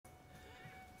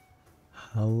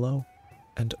Hello,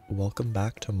 and welcome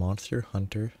back to Monster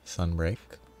Hunter Sunbreak.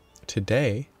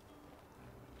 Today,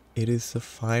 it is the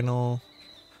final,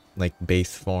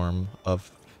 base form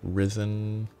of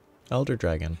Risen Elder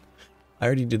Dragon. I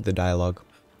already did the dialogue.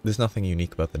 There's nothing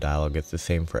unique about the dialogue, it's the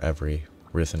same for every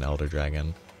Risen Elder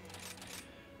Dragon.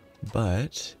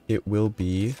 But, it will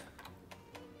be...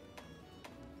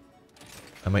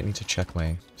 I might need to check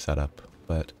my setup,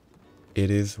 but it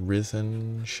is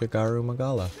Risen Shagaru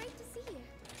Magala.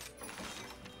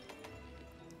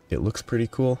 It looks pretty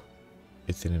cool.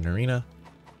 It's in an arena.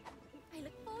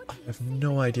 I have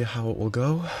no idea how it will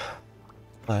go,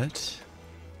 but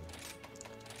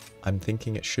I'm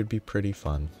thinking it should be pretty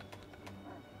fun.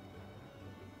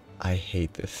 I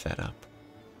hate this setup.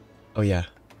 Oh yeah,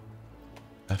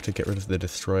 I have to get rid of the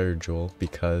Destroyer Jewel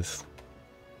because,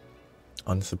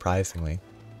 unsurprisingly,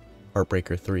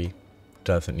 Heartbreaker 3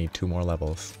 doesn't need 2 more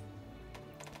levels.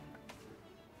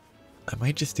 I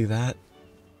might just do that.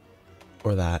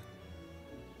 Or that.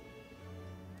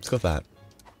 Let's go with that.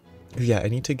 Yeah, I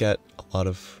need to get a lot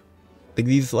of...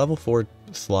 these level 4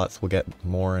 slots will get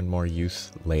more and more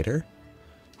use later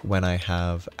when I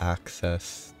have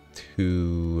access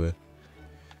to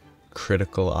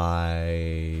Critical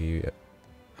Eye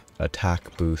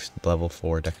attack boost level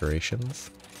 4 decorations,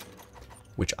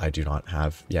 which I do not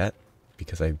have yet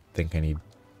because I think I need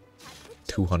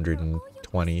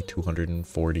 220,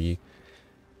 240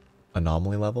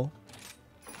 anomaly level.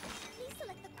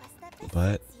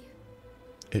 But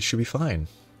it should be fine.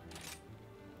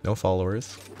 No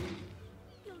followers.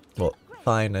 Well,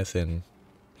 fine as in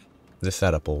the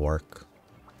setup will work.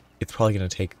 It's probably going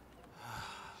to take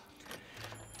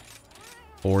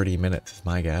 40 minutes is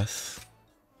my guess.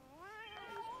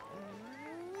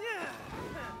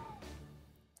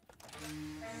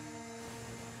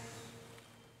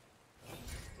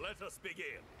 Let us begin.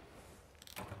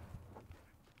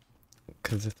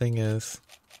 Because the thing is,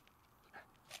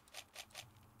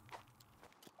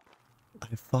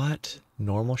 I fought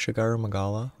normal Shagaru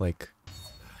Magala, I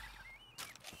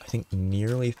think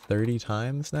nearly 30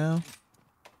 times now.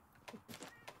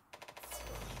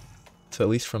 So at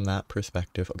least from that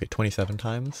perspective, okay, 27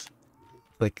 times.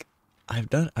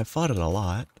 I've fought it a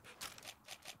lot,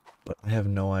 but I have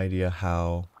no idea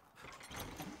how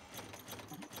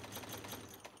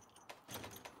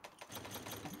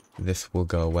this will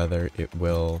go, whether it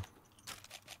will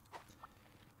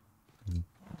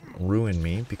ruin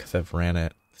me because I've ran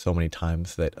it so many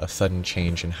times that a sudden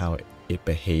change in how it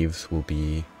behaves will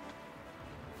be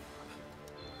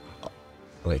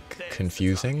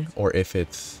confusing, or if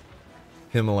it's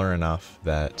similar enough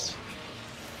that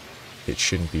it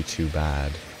shouldn't be too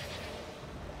bad.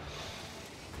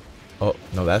 Oh,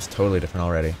 no, that's totally different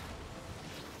already.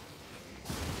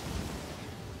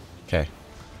 Okay.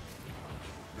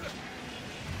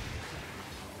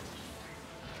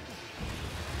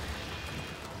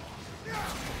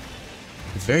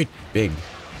 It's very big.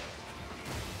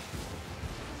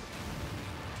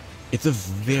 It's a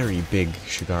very big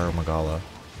Shagaru Magala.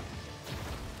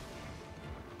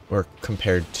 Or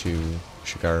compared to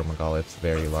Shagaru Magala, it's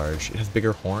very large. It has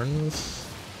bigger horns,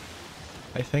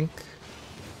 I think.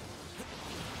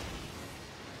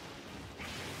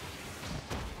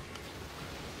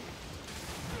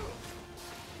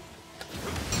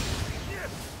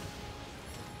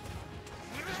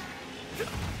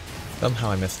 Somehow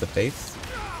I missed the face.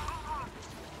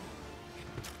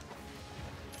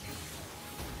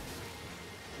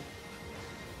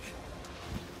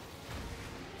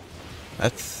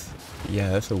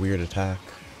 That's a weird attack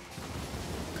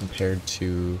compared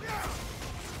to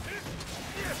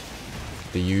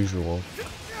the usual.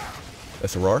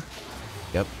 That's a roar?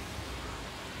 Yep.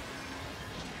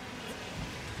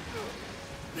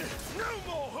 No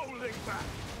more holding back.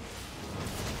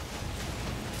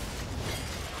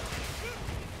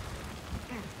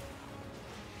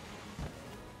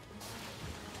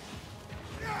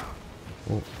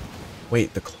 Oh.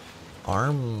 Wait, the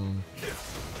arm...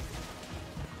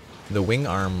 the wing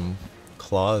arm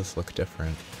claws look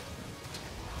different.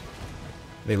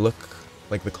 They look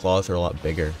like the claws are a lot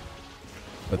bigger.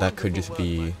 But that could just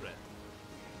be...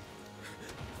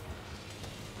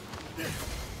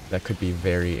 that could be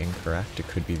very incorrect. It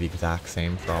could be the exact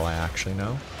same for all I actually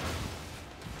know.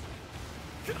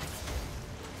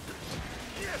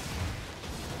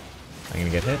 I'm gonna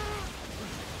get hit.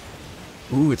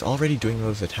 Ooh, it's already doing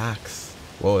those attacks.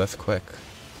 Whoa, that's quick.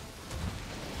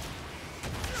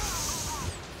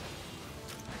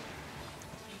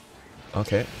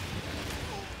 Okay.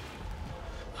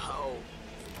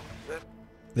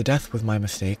 The death was my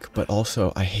mistake, but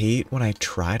also I hate when I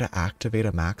try to activate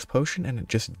a max potion and it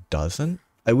just doesn't.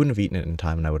 I wouldn't have eaten it in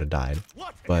time and I would have died.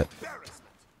 What But an embarrassment!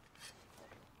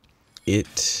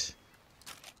 it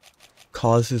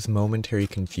causes momentary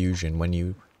confusion when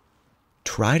you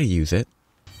try to use it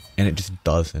and it just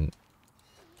doesn't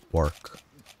work.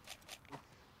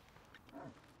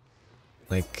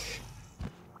 Like,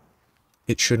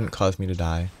 it shouldn't cause me to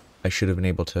die. I should have been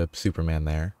able to Superman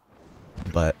there,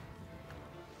 but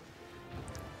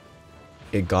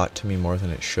it got to me more than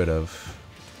it should have.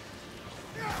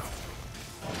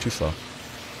 Too slow.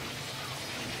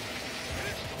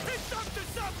 It's up to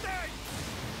something!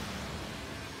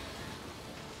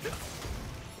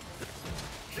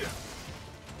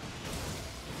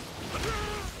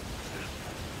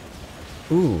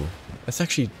 Ooh, that's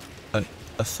actually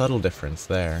a subtle difference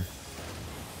there.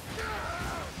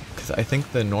 Because I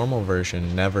think the normal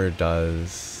version never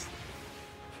does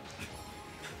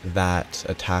that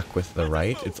attack with the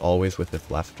right. It's always with its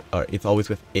left, or it's always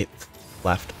with its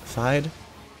left side.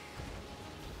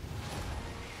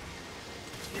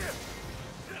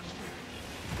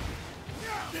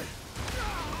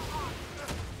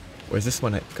 Whereas this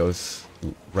one, it goes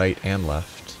right and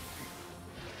left.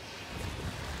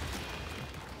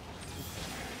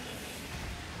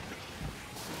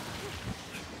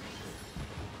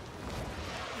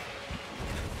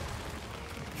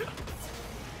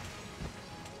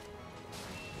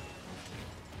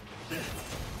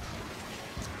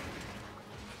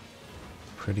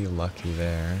 Pretty lucky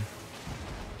there.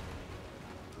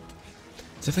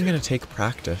 It's definitely going to take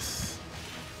practice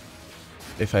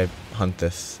if I hunt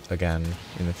this again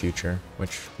in the future,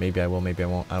 which maybe I will, maybe I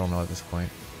won't, I don't know at this point.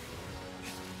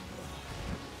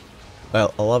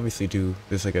 I'll obviously do,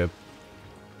 there's like a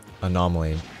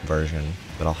anomaly version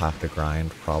that I'll have to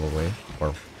grind probably,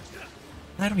 or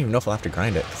I don't even know if I'll have to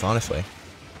grind it, because honestly.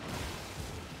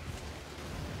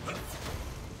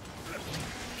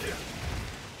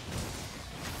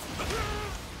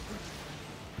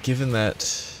 Given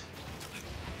that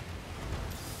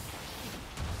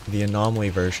the anomaly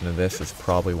version of this is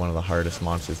probably one of the hardest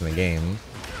monsters in the game,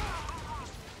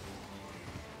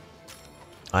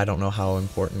 I don't know how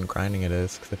important grinding it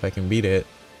is, because if I can beat it,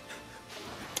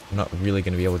 I'm not really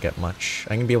going to be able to get much.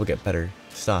 I can be able to get better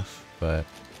stuff, but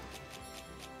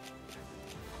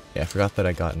yeah, I forgot that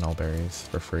I got null berries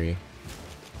for free.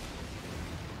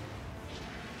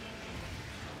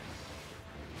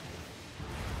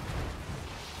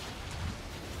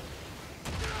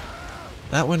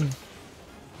 That one,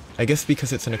 I guess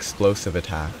because it's an explosive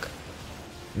attack.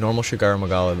 Normal Shagaru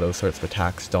Magala, those sorts of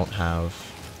attacks don't have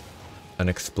an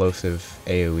explosive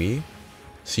AoE,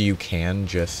 so you can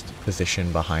just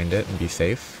position behind it and be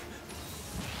safe.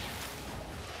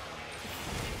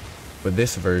 But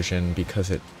this version,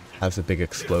 because it has a big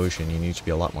explosion, you need to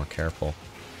be a lot more careful.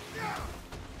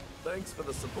 Thanks for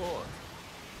the support.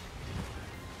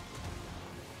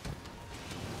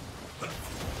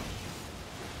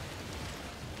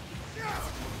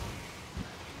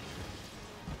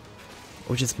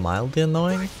 Which is mildly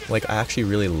annoying. Like, I actually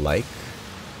really like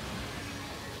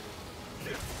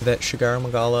that Shagaru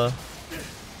Magala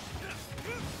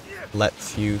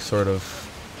lets you sort of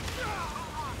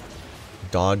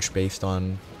dodge based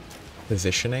on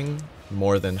positioning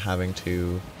more than having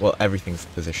to, well, everything's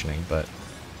positioning, but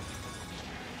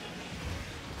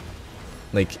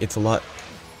like, it's a lot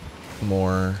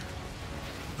more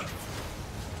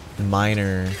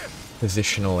minor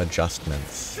positional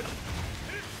adjustments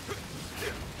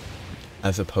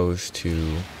as opposed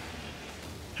to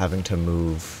having to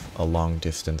move a long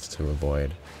distance to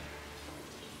avoid.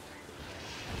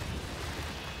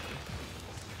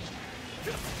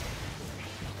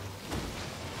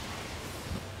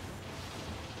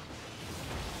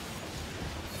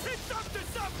 It's up to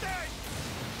something!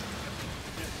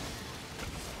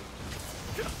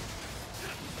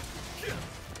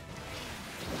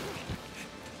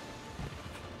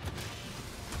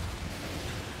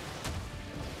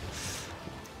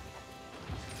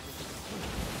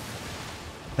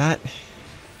 That,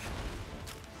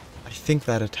 I think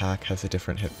that attack has a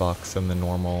different hitbox than the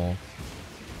normal,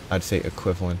 I'd say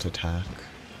equivalent attack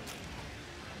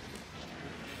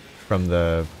from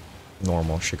the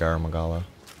normal Shagaru Magala.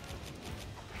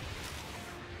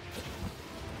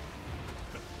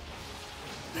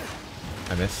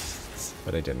 I missed,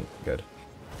 but I didn't. Good.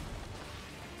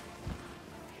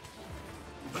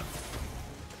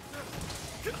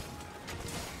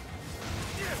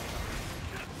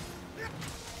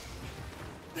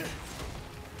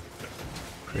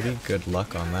 Pretty good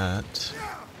luck on that.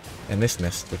 And this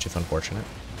missed, which is unfortunate.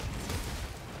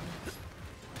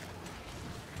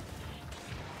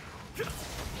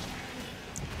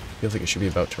 Feels like it should be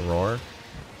about to roar.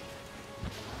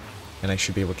 And I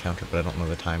should be able to counter, but I don't know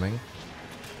the timing.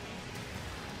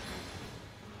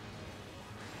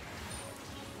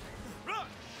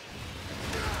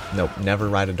 Nope, never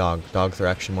ride a dog. Dogs are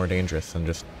actually more dangerous than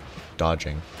just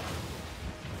dodging.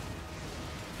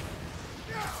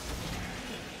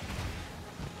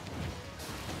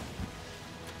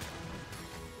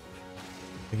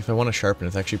 Like if I want to sharpen,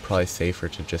 it's actually probably safer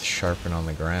to just sharpen on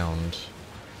the ground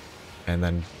and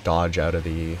then dodge out of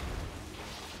the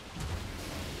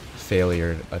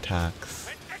failure attacks.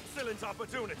 An excellent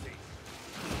opportunity.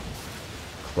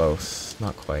 Close,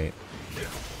 not quite.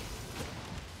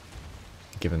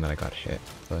 Given that I got hit,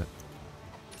 but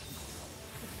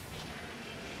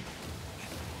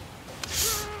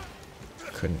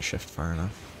couldn't shift far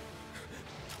enough.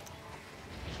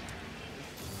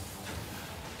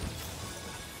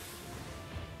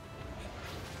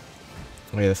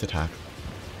 Oh yeah, this attack.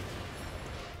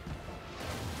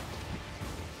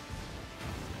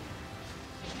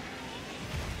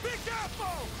 Be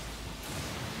careful.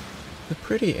 A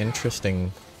pretty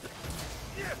interesting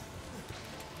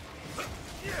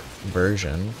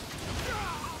version.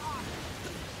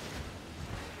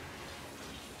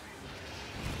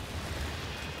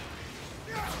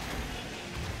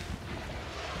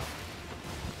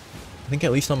 I think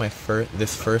at least on my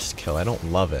this first kill, I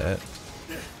don't love it.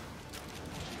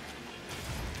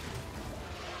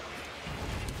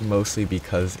 Mostly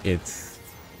because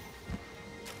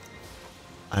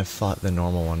I've fought the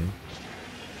normal one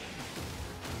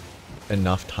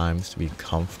enough times to be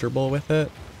comfortable with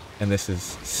it, and this is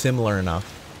similar enough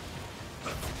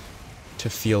to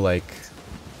feel like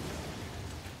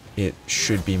it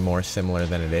should be more similar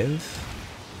than it is.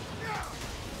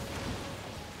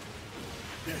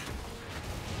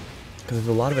 Because there's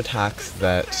a lot of attacks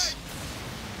that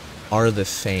are the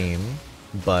same,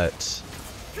 but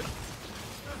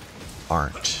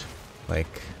aren't.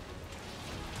 Like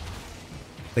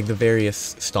the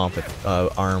various stomp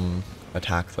arm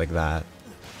attacks like that.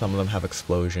 Some of them have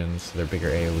explosions, so they're bigger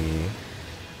AoE.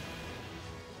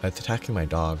 It's attacking my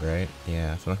dog, right?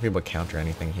 Yeah, so I'm not gonna be able to counter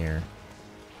anything here.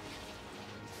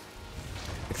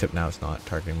 Except now it's not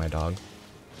targeting my dog.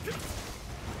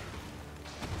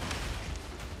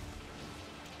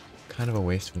 Kind of a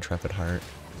waste of Intrepid Heart.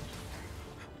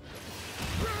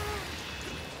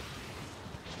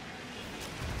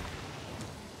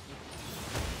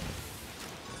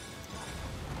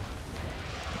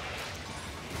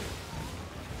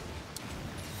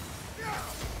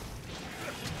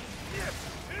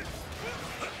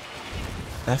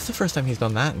 That's the first time he's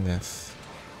done that in this.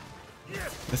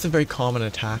 That's a very common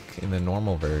attack in the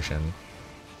normal version.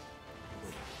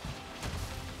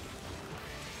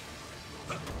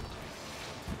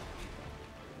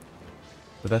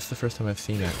 But that's the first time I've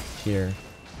seen it here.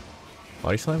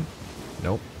 Body slam?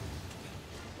 Nope.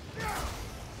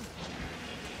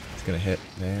 It's gonna hit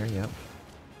there, yep.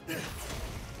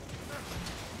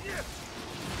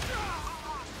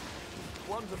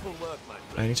 Wonderful work, my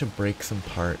friend. I need to break some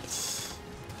parts.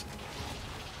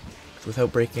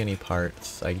 Without breaking any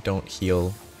parts, I don't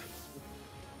heal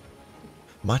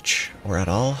much or at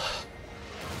all.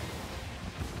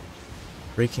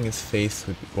 Breaking his face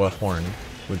would, well, horn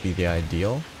would be the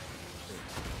ideal.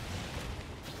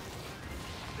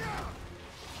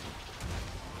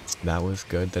 That was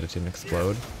good that it didn't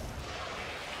explode.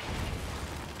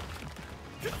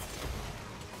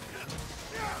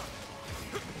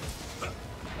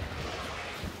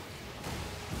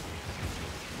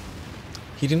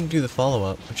 He didn't do the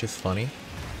follow-up, which is funny.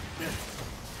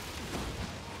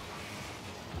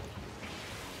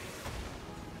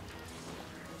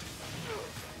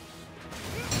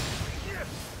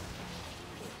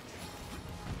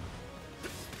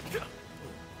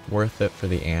 Worth it for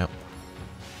the amp.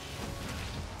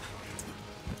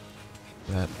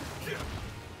 That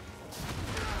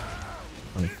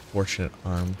unfortunate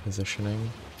arm positioning.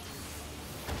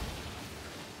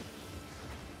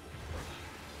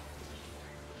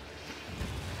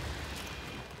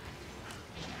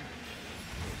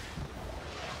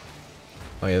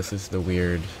 Oh yeah, this is the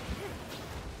weird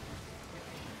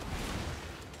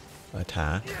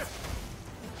attack.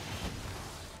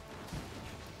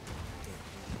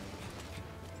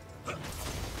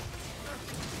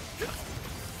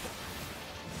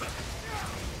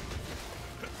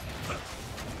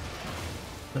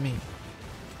 Let me...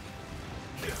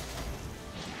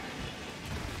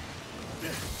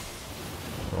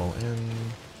 roll in.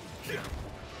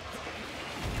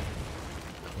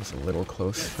 Was a little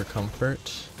close for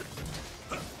comfort.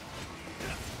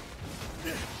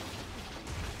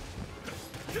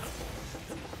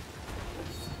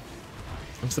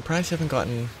 I'm surprised you haven't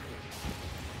gotten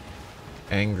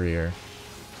angrier.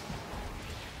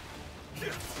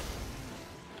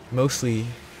 Mostly,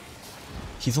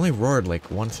 he's only roared like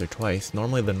once or twice.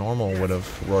 Normally the normal would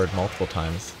have roared multiple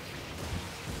times.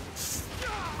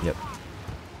 Yep.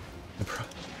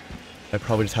 I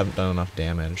probably just haven't done enough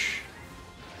damage.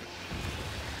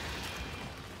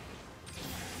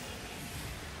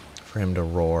 For him to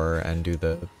roar and do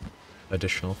the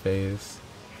additional phase.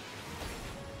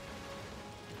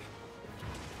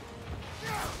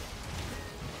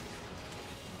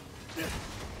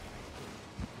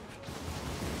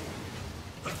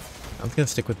 I'm just gonna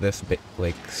stick with this bit,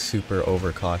 like, super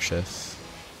overcautious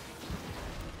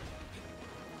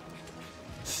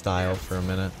style for a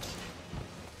minute.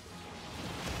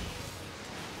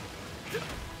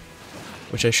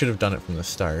 Which I should have done it from the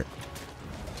start.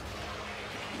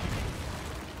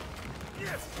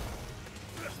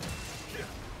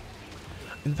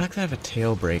 In fact, I have a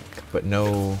tail break, but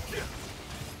no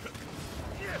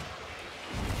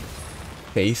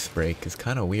face break is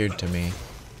kind of weird to me.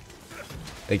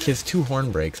 Like, he has 2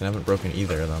 horn breaks and I haven't broken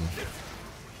either of them.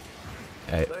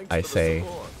 I say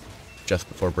just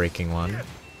before breaking one.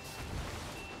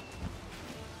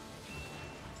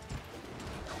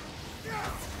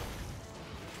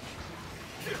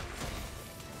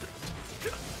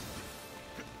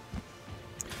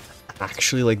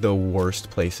 Actually, like, the worst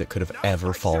place it could have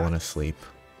ever fallen asleep.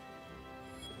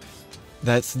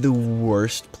 That's the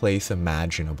worst place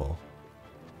imaginable.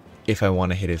 If I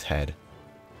want to hit his head.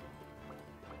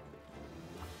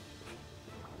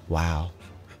 Wow.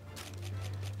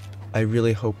 I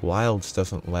really hope Wilds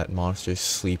doesn't let monsters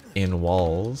sleep in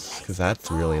walls, because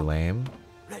that's really lame.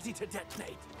 Ready to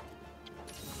detonate.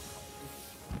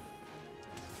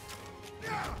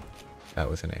 That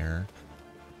was an error.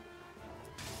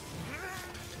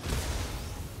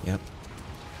 Yep.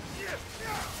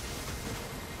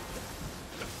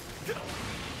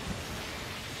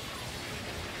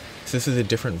 So this is a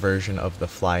different version of the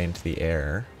fly into the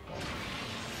air.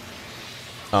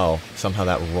 Oh, somehow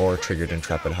that roar triggered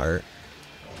Intrepid Heart.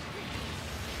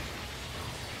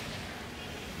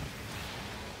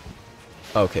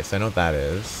 Okay, so I know what that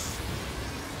is.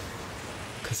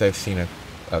 Because I've seen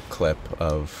a clip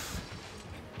of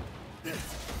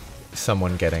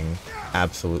someone getting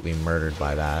absolutely murdered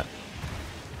by that.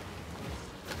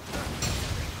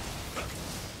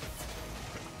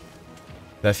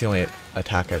 That's the only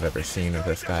attack I've ever seen of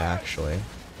this guy, actually.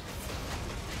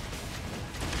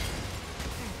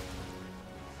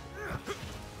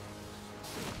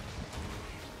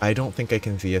 I don't think I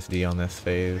can ZSD on this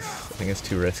phase. I think it's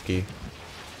too risky.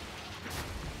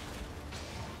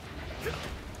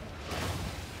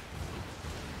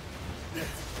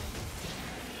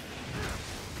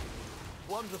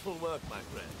 Wonderful work, my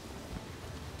friend.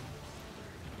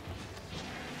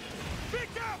 Be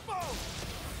careful!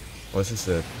 What's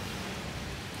this?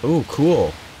 Ooh,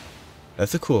 cool.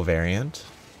 That's a cool variant.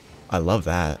 I love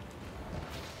that.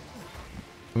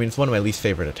 I mean, it's one of my least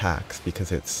favorite attacks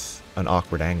because it's an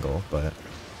awkward angle, but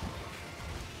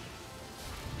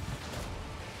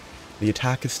the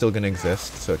attack is still going to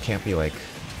exist, so it can't be like...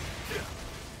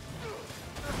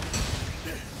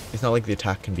 It's not like the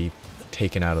attack can be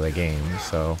taken out of the game,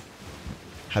 so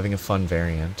having a fun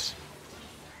variant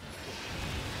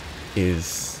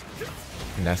is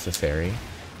necessary.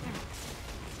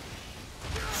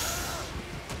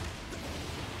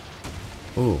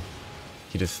 Ooh,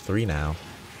 he does 3 now.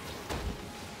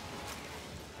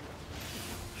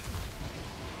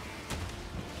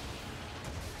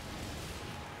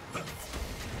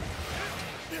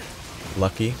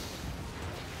 Lucky.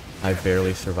 I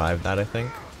barely survived that, I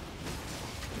think.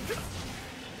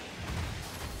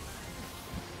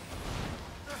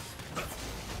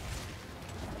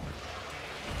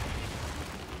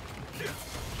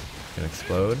 Can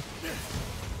explode.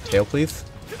 Tail, please.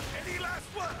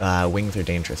 Wings are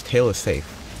dangerous. Tail is safe.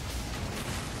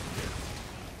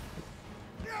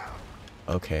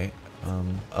 Okay.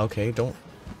 Okay, don't...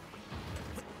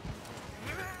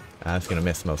 it's gonna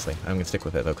miss mostly. I'm gonna stick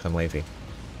with it though, because I'm lazy.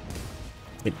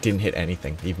 It didn't hit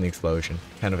anything, even the explosion.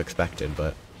 Kind of expected,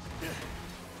 but...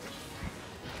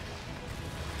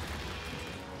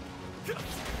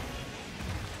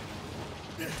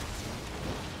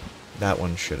 That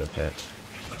one should have hit.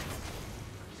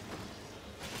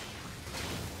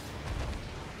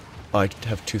 Oh, I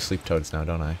have 2 sleep toads now,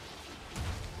 don't I?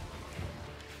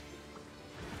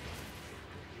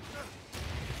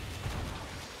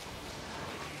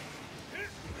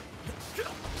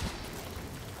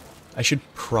 I should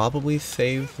probably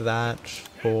save that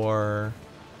for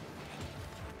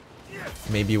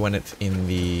maybe when it's in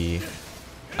the,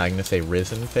 I'm gonna say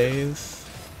Risen phase.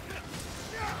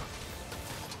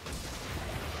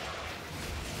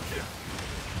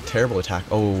 terrible attack.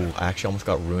 Oh, I actually almost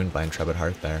got ruined by Intrepid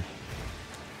Heart there.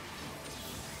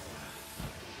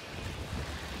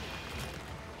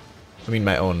 I mean,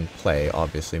 my own play,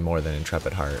 obviously, more than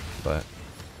Intrepid Heart, but...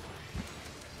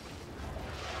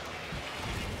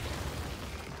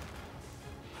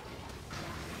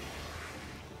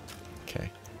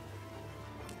 Okay.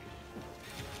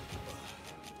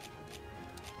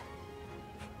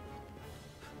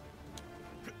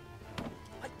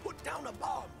 I put down a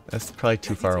bomb. That's probably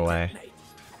too far away. Detonate.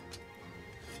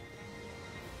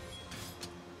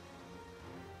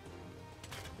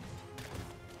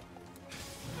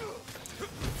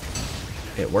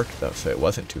 It worked though, so it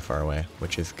wasn't too far away,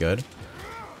 which is good.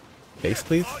 Base,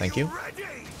 please. Thank you. Ready?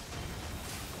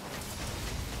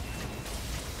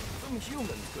 Some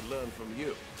humans could learn from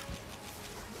you.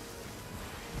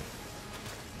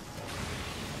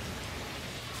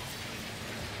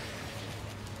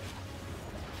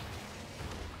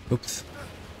 Oops.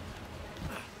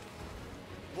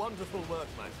 Wonderful work,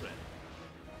 my friend.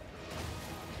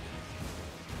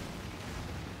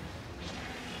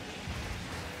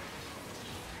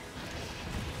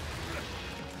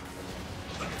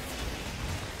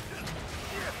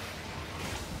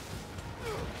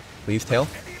 Please, tail.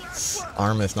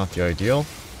 Arm is not the ideal.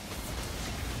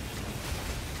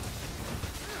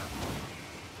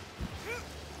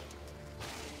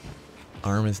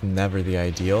 Arm is never the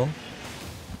ideal.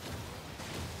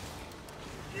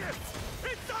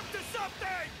 It's up to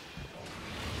something!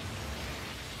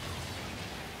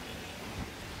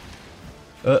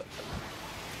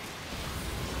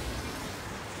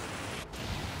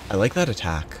 I like that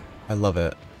attack. I love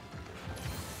it.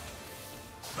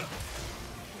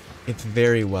 It's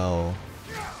very well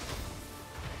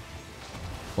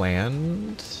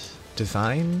planned,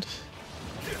 designed.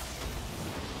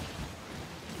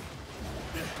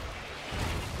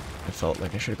 I felt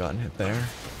like I should have gotten hit there.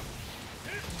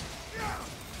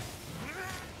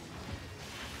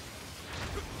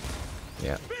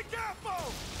 Yeah. Be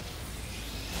careful!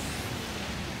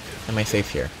 Am I safe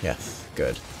here? Yes.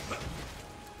 Good.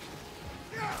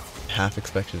 Half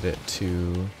expected it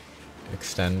to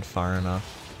extend far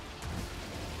enough.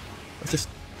 Let's just...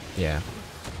 yeah.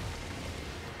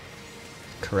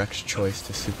 Correct choice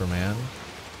to Superman.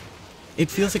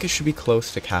 It feels like it should be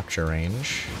close to capture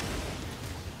range.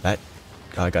 That...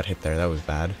 oh, I got hit there. That was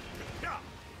bad.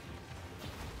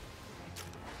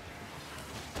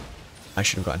 I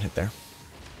should have gotten hit there.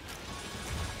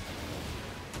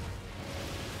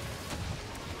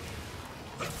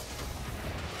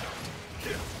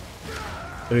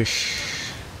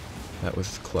 Oosh. That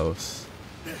was close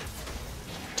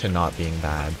to not being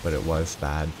bad, but it was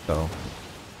bad, though.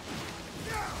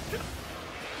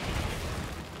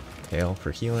 Tail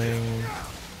for healing.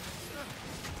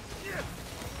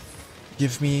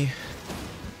 Give me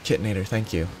Kitnator,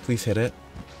 thank you. Please hit it.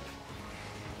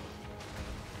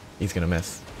 He's gonna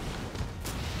miss.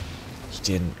 He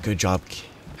didn't. Good job,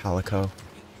 Calico.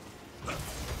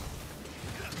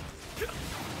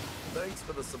 Thanks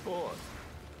for the support.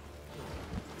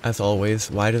 As always,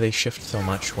 why do they shift so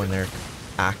much when they're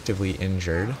actively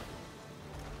injured?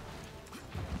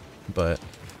 But,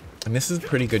 and this is a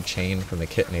pretty good chain from the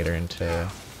Kitnator into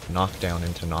knockdown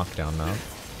though.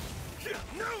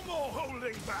 No more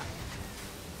holding back.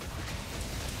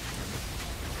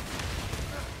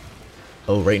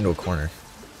 Oh, right into a corner.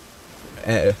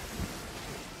 Eh.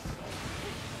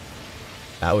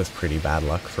 That was pretty bad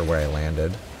luck for where I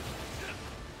landed.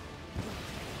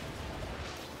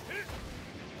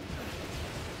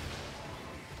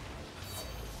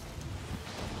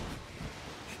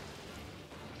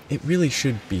 It really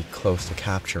should be close to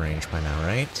capture range by now,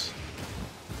 right?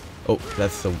 Oh,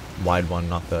 that's the wide one,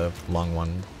 not the long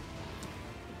one.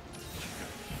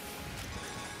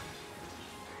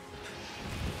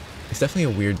 It's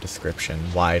definitely a weird description,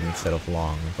 wide instead of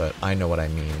long, but I know what I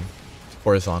mean.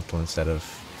 Horizontal instead of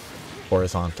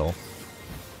horizontal.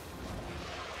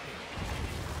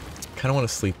 Kinda want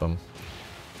to sleep them.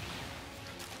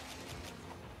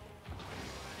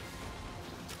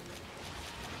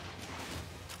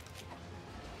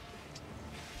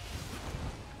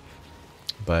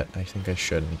 But I think I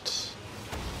shouldn't.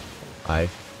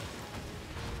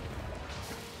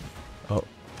 Oh,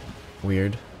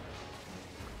 weird.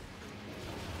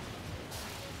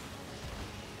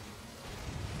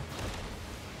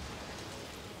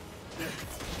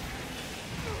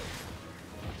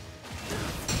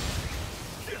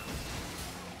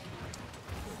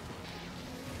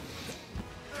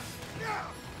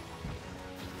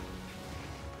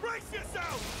 Brace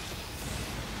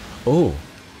yourself! Oh!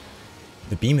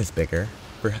 The beam is bigger.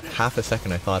 For half a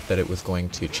second I thought that it was going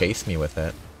to chase me with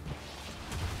it.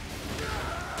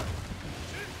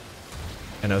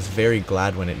 and I was very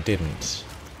glad when it didn't.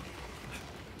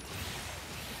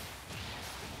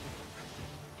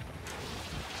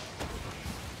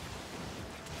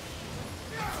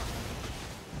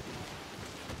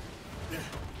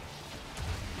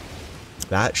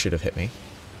 That should have hit me.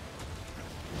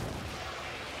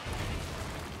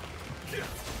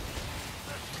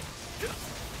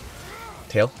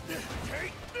 Tail?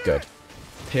 Good.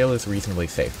 Tail is reasonably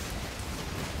safe.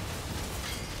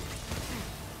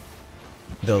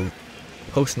 The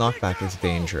post knockback is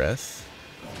dangerous.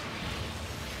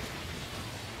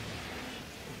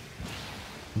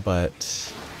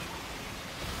 But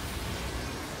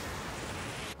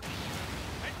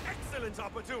An excellent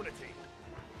opportunity.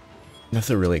 that's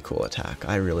a really cool attack.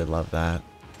 I really love that.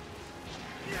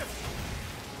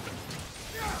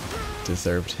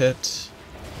 Deserved hit.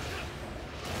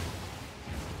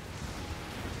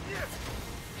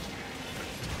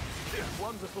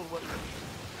 Wonderful work.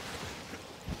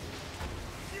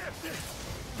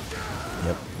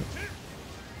 Yep.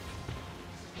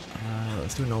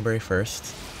 Let's do Nulberry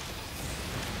first.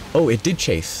 Oh, it did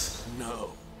chase.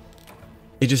 No.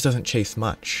 It just doesn't chase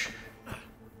much.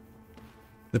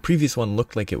 The previous one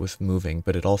looked like it was moving,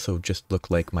 but it also just looked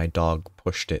like my dog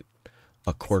pushed it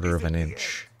a quarter of an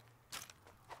inch.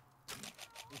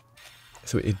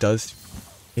 So it does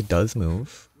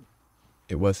move.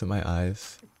 It wasn't my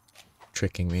eyes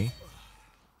tricking me.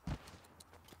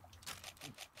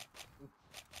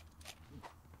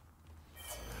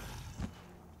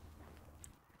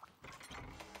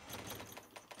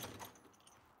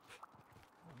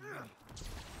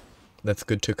 That's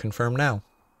good to confirm now.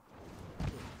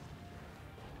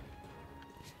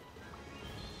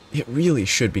 It really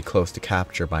should be close to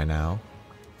capture by now.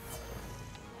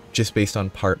 Just based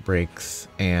on part breaks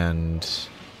and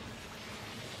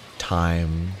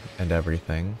time and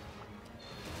everything.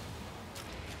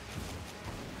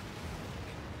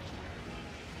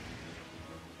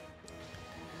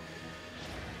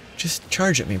 Just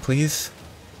charge at me, please.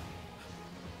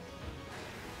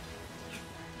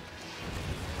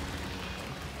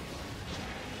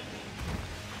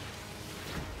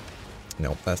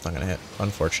 Nope, that's not gonna hit.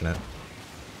 Unfortunate.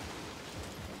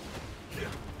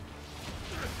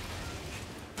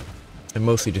 I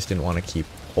mostly just didn't want to keep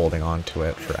holding on to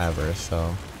it forever,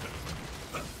 so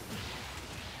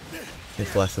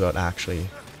it's less about actually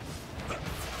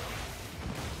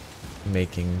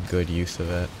making good use of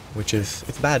it, which is,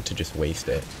 it's bad to just waste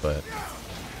it, but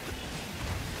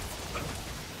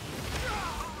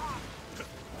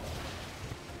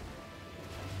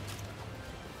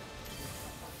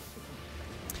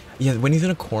yeah, when he's in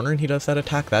a corner and he does that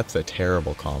attack, that's a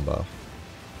terrible combo.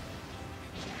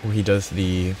 Where he does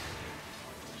the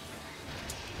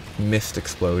mist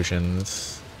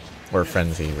explosions, or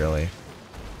frenzy really.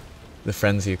 The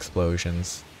frenzy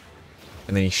explosions.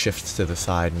 And then he shifts to the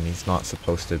side and he's not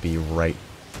supposed to be right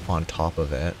on top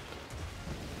of it.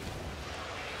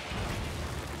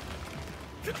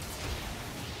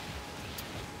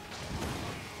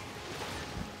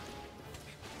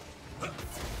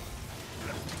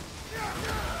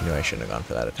 I knew I shouldn't have gone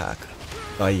for that attack.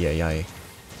 Ay ay ay.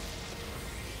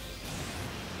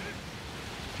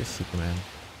 Just Superman.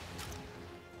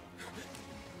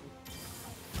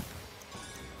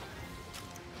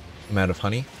 I'm out of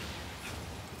honey?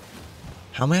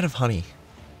 How am I out of honey?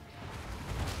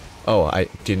 Oh, I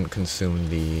didn't consume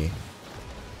the...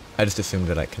 I just assumed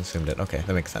that I consumed it. Okay,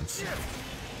 that makes sense.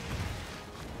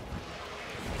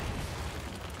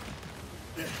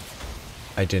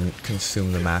 I didn't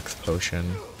consume the max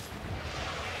potion.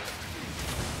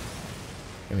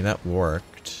 I mean, that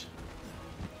worked.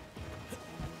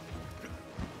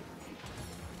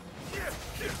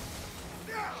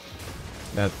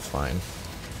 That's fine.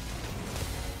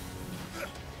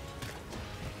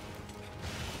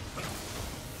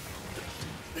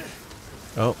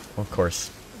 Oh, of course.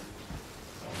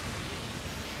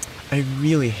 I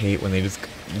really hate when they just...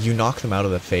 You knock them out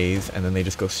of the phase and then they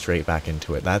just go straight back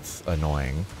into it. That's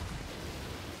annoying.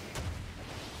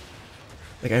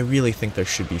 Like, I really think there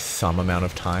should be some amount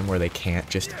of time where they can't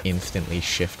just instantly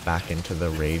shift back into the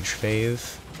rage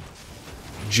phase.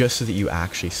 Just so that you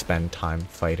actually spend time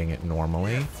fighting it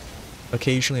normally.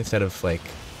 Occasionally, instead of, like...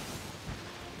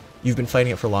 You've been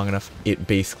fighting it for long enough, it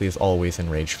basically is always in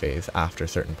rage phase after a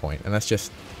certain point. And that's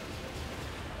just...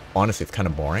 Honestly, it's kind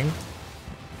of boring.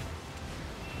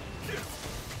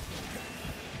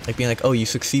 Like being like, oh, you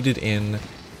succeeded in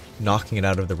knocking it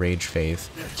out of the rage phase.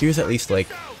 Here's at least like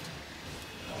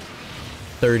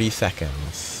 30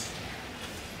 seconds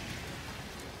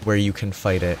where you can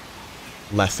fight it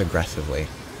less aggressively.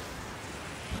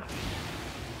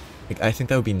 Like, I think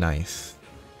that would be nice.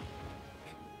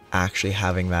 actually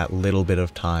having that little bit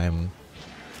of time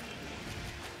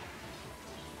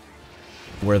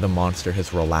where the monster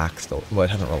has relaxed, well, it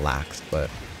hasn't relaxed, but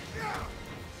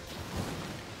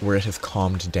where it has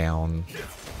calmed down,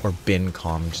 or been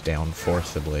calmed down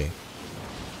forcibly.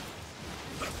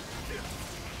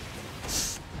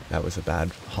 That was a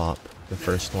bad hop, the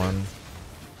first one.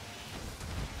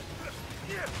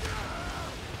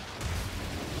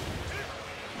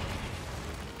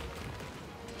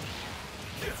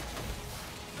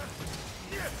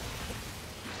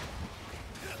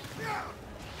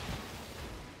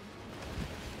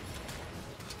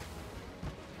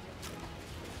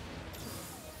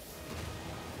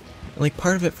 Like,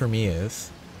 part of it for me is,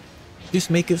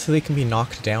 just make it so they can be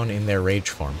knocked down in their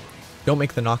rage form. Don't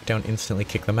make the knockdown instantly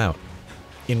kick them out.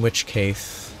 In which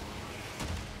case,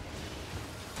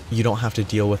 you don't have to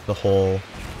deal with the whole,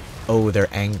 oh, they're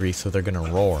angry so they're gonna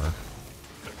roar.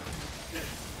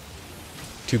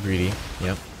 Too greedy,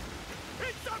 yep.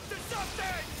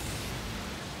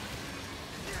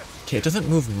 Okay, it doesn't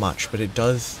move much, but it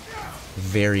does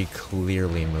very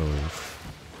clearly move.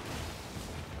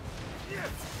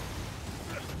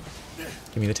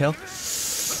 Give me the tail.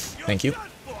 Thank you.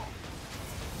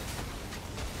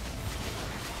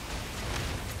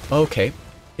 Okay.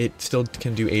 It still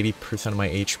can do 80% of my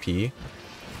HP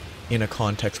in a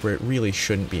context where it really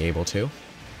shouldn't be able to.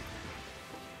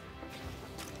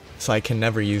 So I can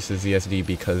never use the ZSD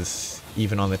because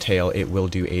even on the tail it will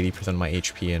do 80% of my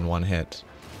HP in one hit.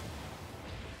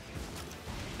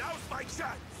 Now's my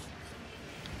chance.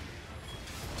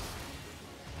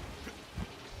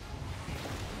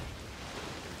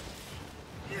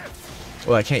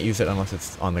 Well, I can't use it unless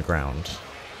it's on the ground.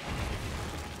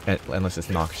 Unless it's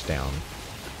knocked down.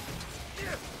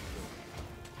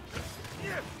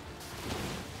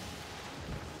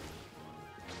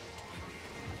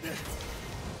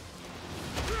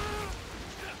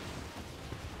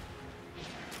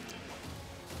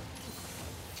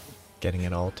 Getting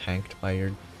it all tanked by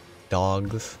your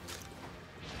dogs.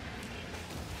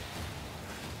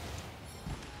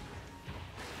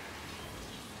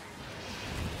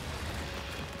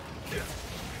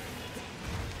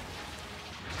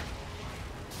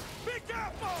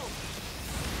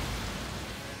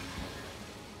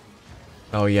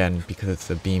 Oh yeah, and because it's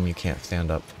a beam you can't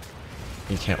stand up.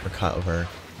 You can't recover.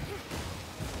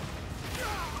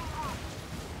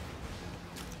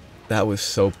 That was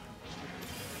so...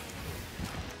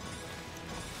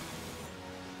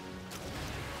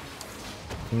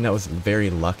 I mean, that was very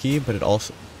lucky, but it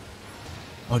also...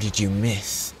 Oh, did you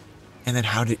miss? And then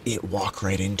how did it walk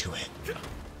right into it?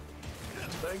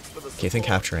 Okay, it's in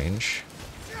capture range.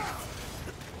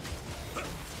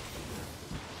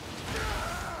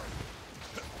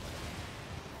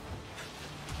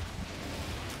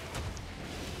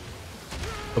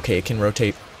 Okay, it can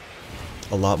rotate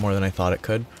a lot more than I thought it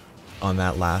could on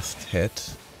that last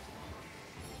hit.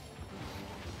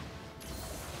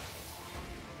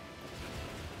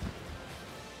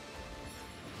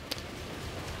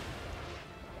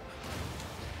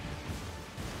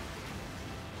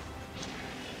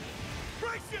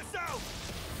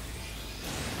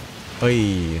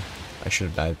 Oy, I should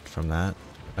have died from that.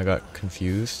 I got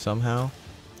confused somehow.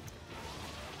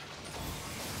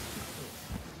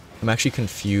 I'm actually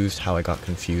confused how I got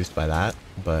confused by that,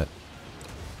 but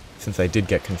since I did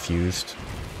get confused,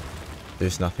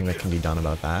 there's nothing that can be done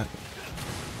about that.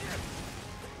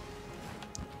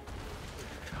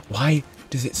 Why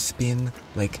does it spin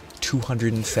like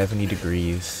 270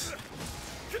 degrees?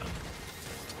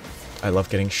 I love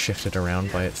getting shifted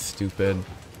around by its stupid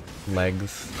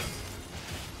legs.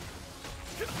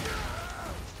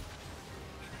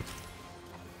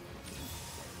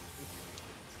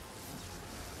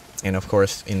 And of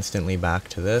course, instantly back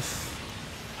to this.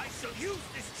 I shall use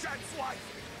this chance wisely.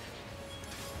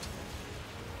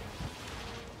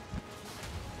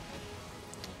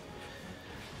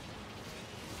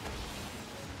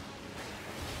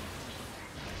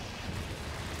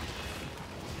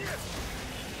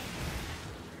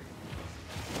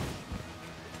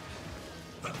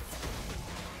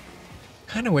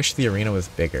 Kinda wish the arena was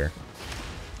bigger.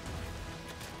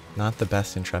 Not the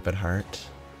best intrepid heart.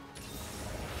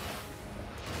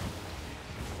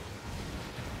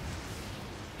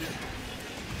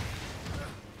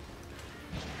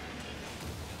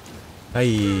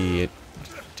 It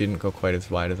didn't go quite as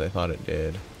wide as I thought it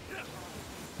did.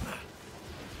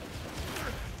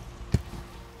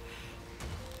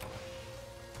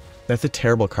 That's a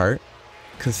terrible cart,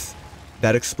 because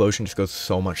that explosion just goes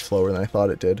so much slower than I thought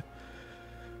it did.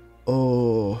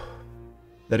 Oh,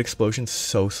 that explosion's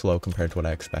so slow compared to what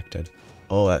I expected.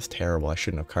 Oh, that's terrible. I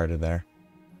shouldn't have carted there.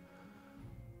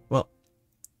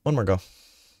 One more go.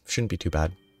 Shouldn't be too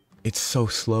bad. It's so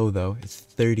slow though. It's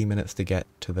 30 minutes to get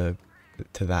to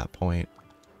that point.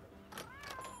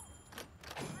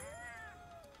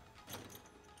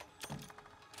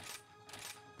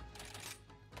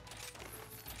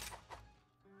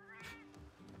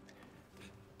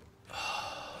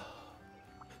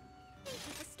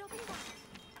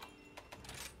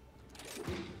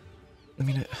 I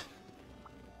mean,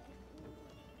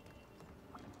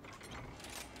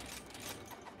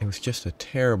 it was just a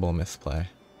terrible misplay.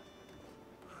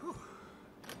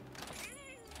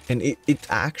 And it's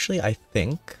actually, I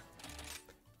think,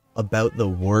 about the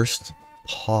worst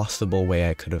possible way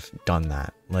I could have done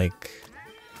that. Like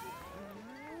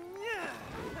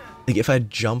if I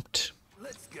jumped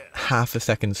half a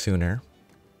second sooner,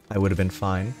 I would have been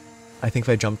fine. I think if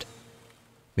I jumped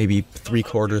maybe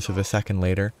 3/4 of a second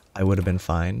later, I would have been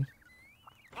fine.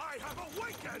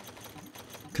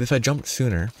 Because if I jumped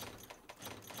sooner,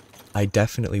 I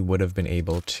definitely would have been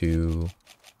able to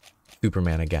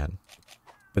Superman again.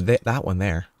 But that one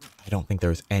there, I don't think there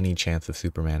was any chance of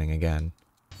Supermaning again.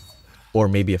 Or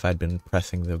maybe if I'd been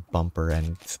pressing the bumper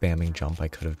and spamming jump, I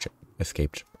could have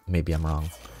escaped. Maybe I'm wrong.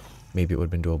 Maybe it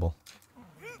would have been doable.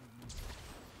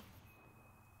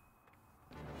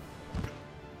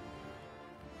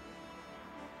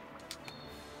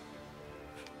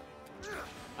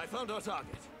 I found our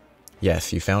target.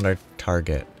 Yes, you found our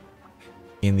target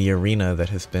in the arena that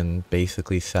has been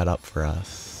basically set up for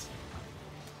us.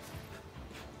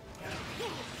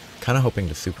 Kind of hoping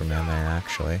to Superman there,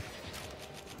 actually.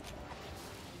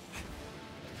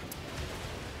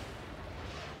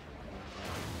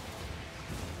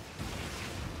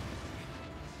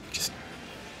 Just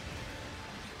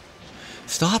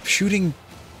stop shooting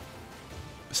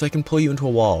so I can pull you into a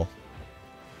wall.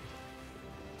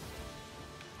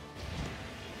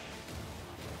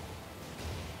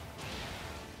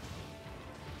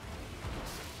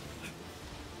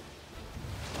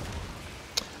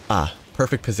 Ah,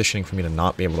 perfect positioning for me to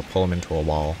not be able to pull him into a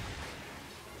wall.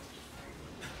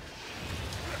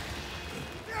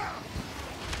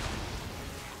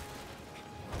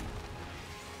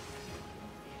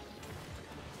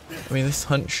 I mean, this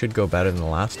hunt should go better than the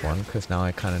last one, because now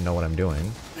I kind of know what I'm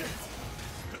doing.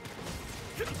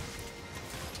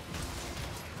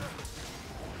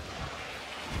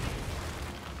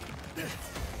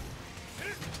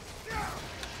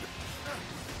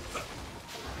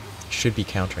 Should be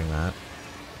countering that.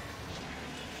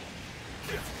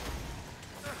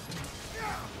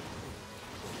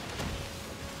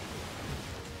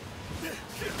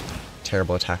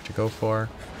 Terrible attack to go for.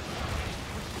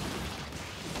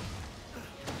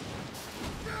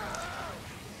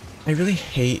 I really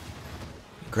hate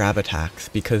grab attacks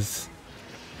because,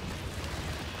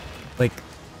 like,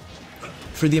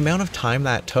 for the amount of time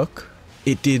that took,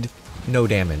 it did no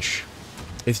damage.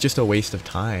 It's just a waste of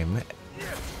time.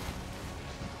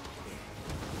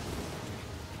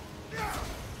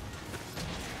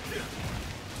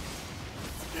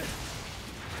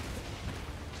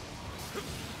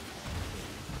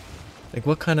 Like,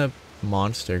 what kind of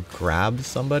monster grabs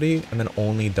somebody and then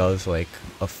only does like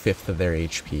 1/5 of their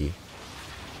HP?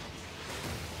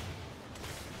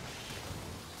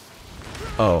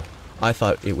 Oh, I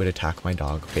thought it would attack my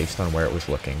dog based on where it was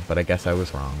looking, but I guess I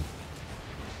was wrong.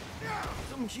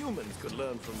 Some humans could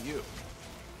learn from you.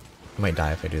 I might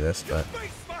die if I do this, but...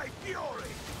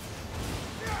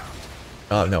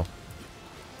 Oh, no.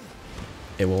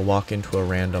 It will walk into a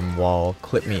random wall,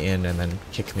 clip me in, and then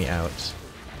kick me out.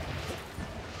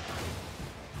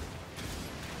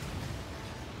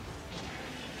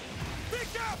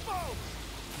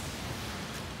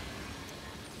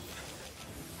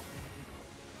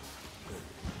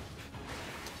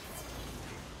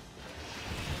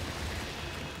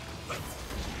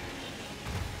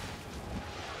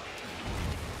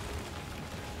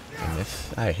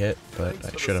 I hit, but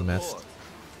I should have missed.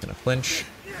 Gonna flinch,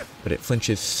 but it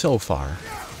flinches so far.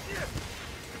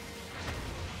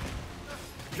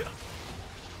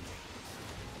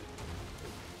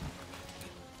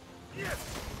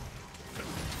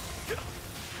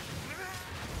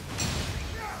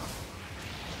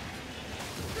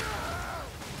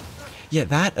 Yeah,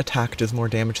 that attack does more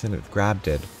damage than its grab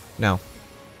did. Now,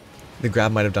 the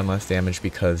grab might have done less damage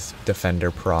because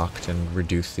Defender procced and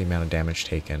reduced the amount of damage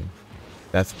taken.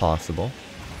 That's possible.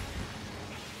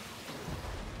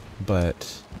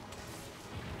 But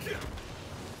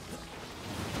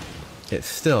it's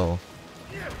still,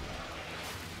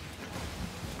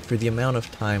 for the amount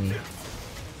of time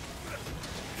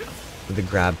the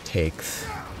grab takes,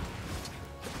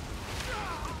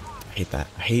 I hate that.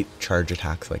 I hate charge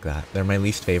attacks like that. They're my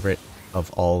least favorite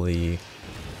of all the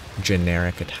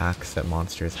generic attacks that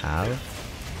monsters have.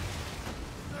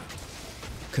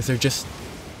 Because they're just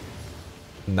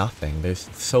nothing. There's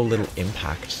so little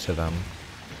impact to them.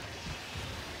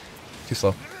 Too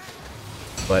slow.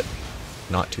 But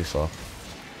not too slow.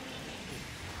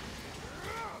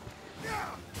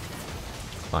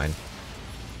 Fine.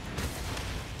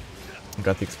 I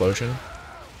got the explosion.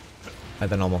 I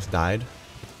then almost died.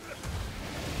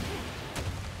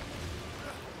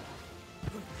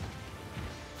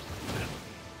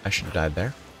 I should have died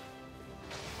there.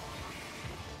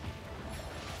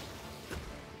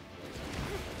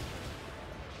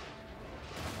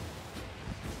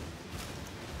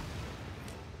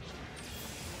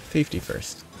 Safety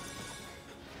first.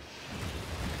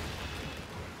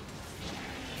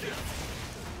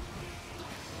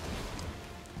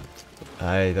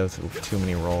 Those were too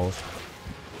many rolls.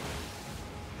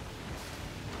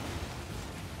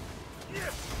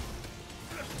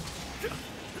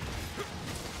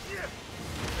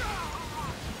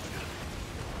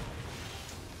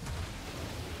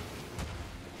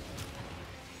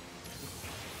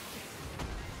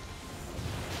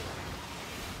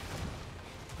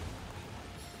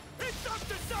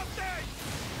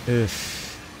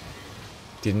 Oof.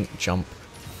 Didn't jump,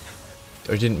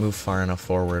 or didn't move far enough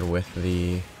forward with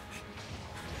the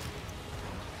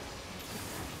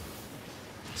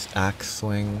axe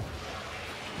swing.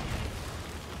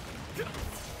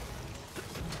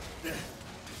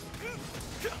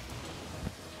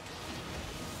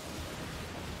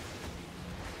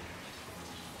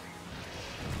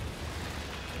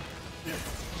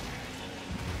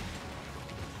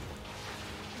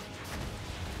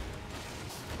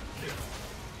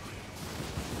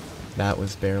 That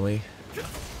was barely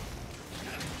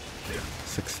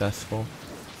successful.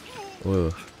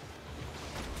 Ooh.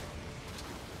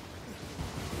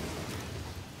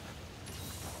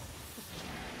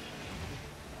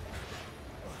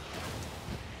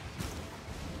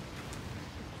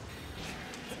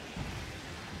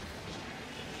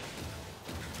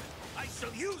 I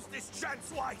shall use this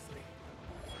chance wisely.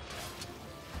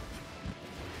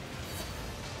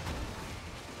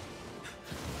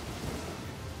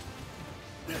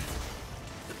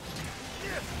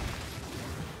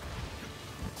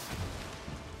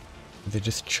 They're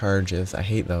just charges. I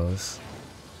hate those.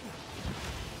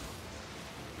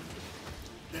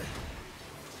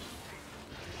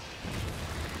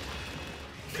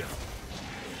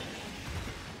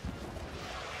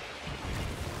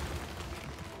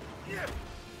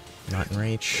 Not in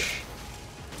reach.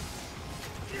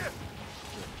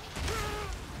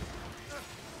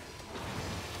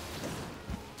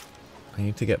 I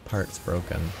need to get parts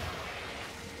broken.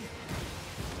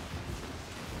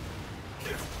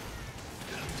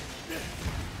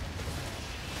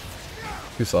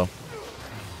 Too slow.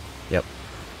 Yep.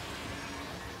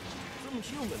 Some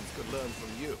humans could learn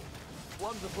from you.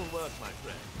 Wonderful work, my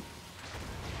friend.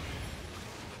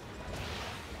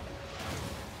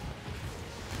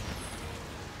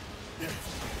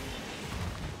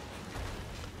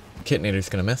 Kitnator's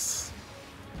gonna miss.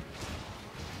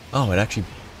 Oh, it actually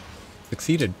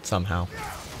succeeded somehow.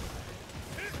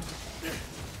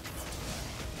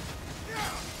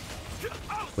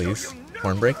 Please.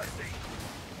 Horn break.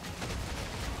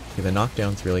 Okay, the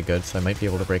knockdown's really good, so I might be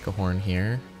able to break a horn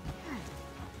here.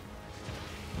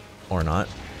 Or not.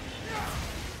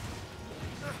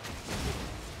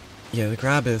 Yeah, the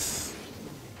grab is...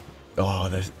 Oh,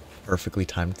 that's perfectly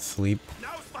timed sleep.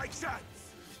 Now's my chance.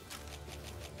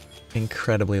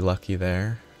 Incredibly lucky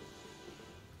there.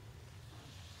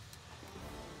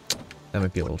 That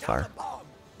might be a little far. Bomb.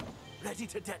 Ready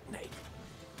to detonate.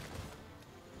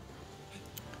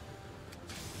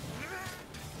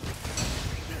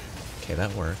 Okay,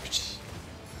 that worked.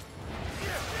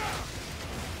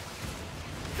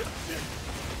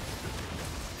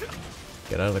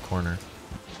 Get out of the corner.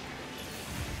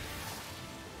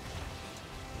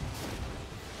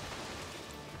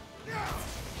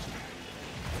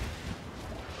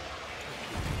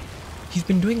 He's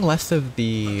been doing less of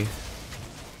the...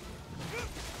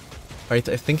 Right,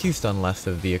 I think he's done less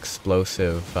of the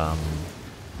explosive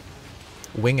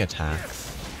wing attacks.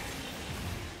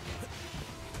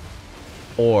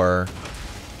 Or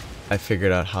I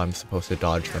figured out how I'm supposed to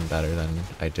dodge them better than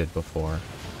I did before.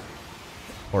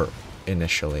 Or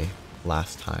initially,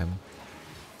 last time.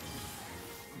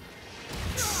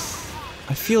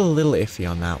 I feel a little iffy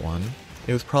on that one.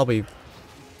 It was probably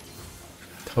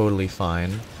totally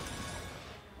fine.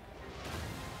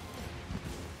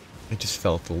 It just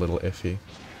felt a little iffy.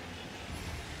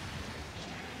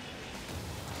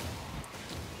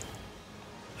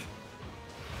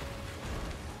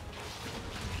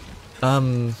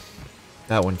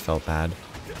 That one felt bad.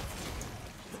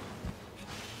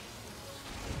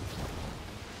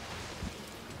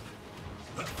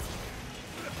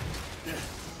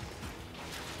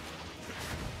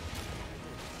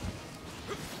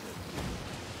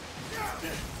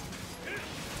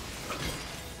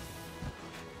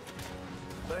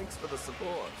 Thanks for the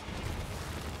support.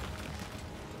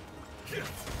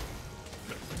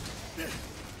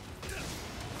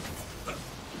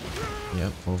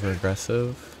 Yep, over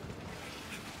aggressive.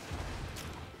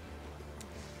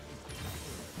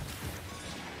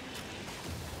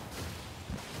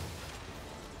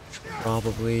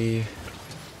 Probably.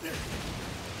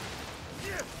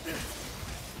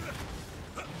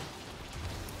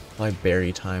 Probably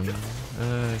berry time.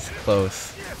 It's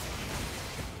close.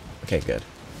 Okay, good.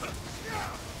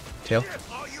 Tail?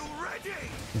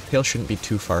 The tail shouldn't be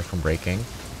too far from breaking.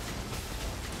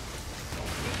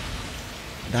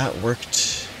 That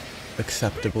worked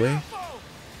acceptably.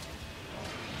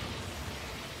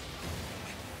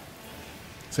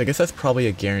 So I guess that's probably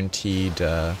a guaranteed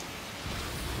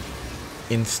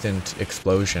instant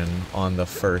explosion on the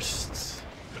first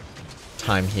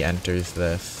time he enters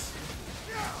this.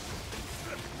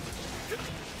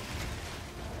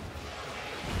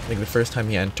 Like the first time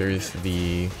he enters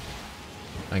the,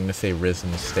 I'm gonna say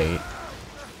Risen state,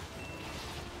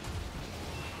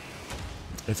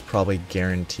 it's probably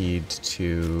guaranteed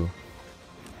to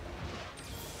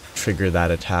trigger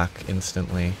that attack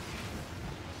instantly.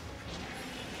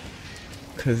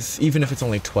 Because even if it's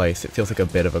only twice, it feels like a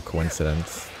bit of a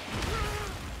coincidence.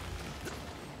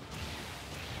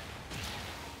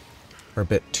 Or a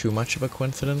bit too much of a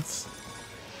coincidence.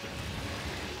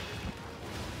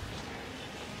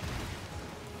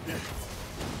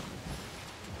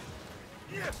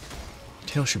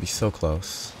 Tail should be so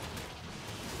close.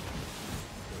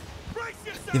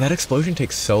 Yeah, that explosion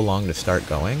takes so long to start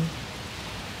going.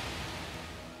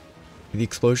 The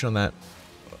explosion on that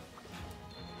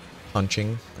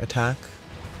punching attack,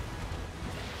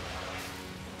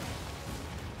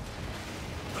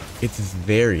 it's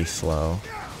very slow.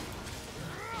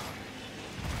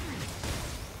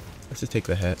 Let's just take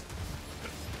the hit.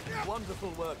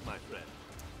 Wonderful work, my friend.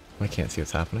 I can't see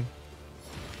what's happening.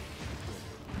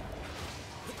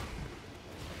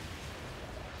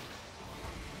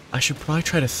 I should probably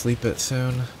try to sleep it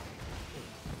soon.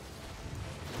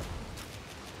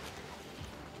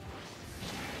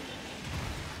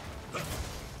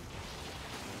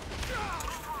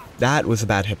 That was a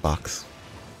bad hitbox,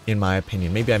 in my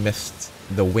opinion. Maybe I missed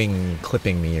the wing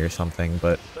clipping me or something,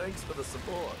 but Thanks for the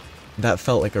support. that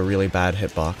felt like a really bad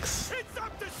hitbox. It's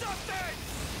up to something!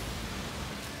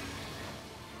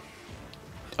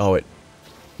 Oh,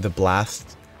 the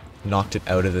blast knocked it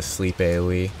out of the sleep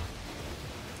AoE.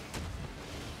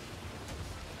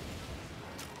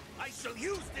 I shall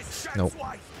use this Nope.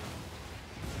 wife.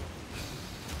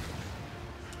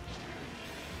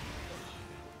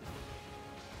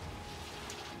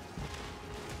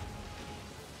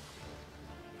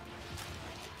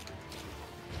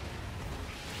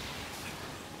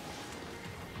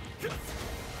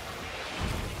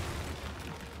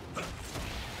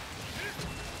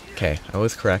 Okay, I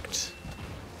was correct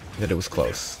that it was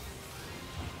close.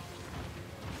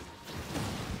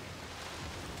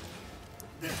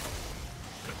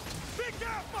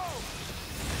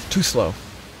 Too slow.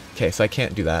 Okay, so I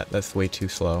can't do that. That's way too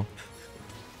slow.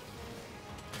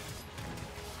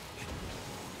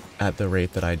 At the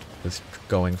rate that I was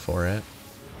going for it.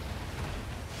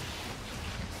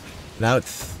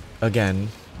 That's, again,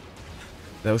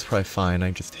 that was probably fine. I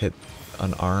just hit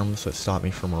an arm, so it stopped me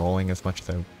from rolling as much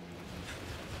as I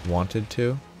wanted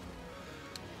to.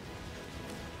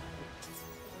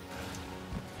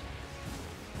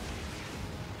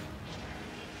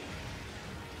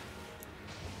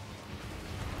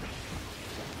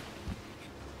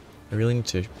 I really need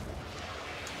to...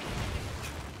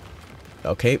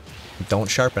 Okay, don't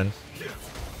sharpen.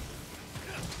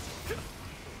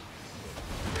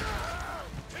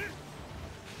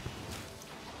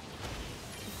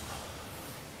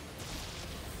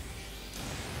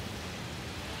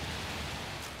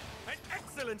 An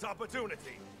excellent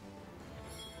opportunity.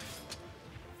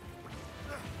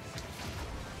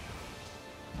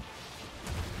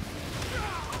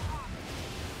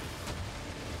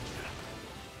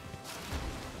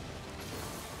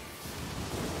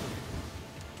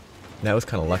 That was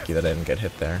kind of lucky that I didn't get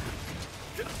hit there.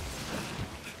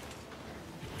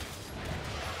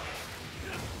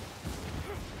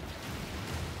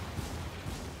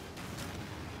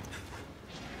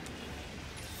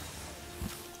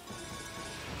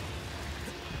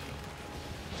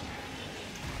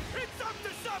 It's up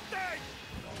to something!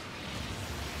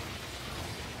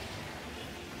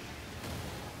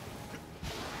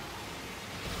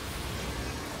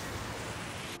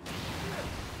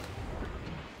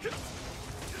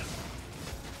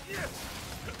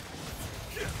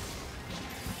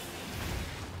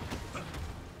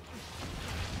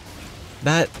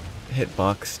 That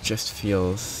hitbox just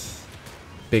feels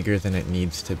bigger than it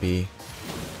needs to be.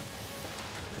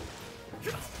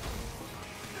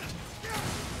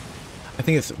 I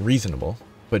think it's reasonable,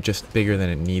 but just bigger than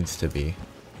it needs to be.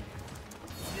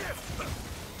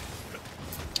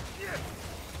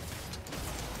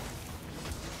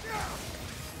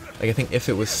 Like, I think if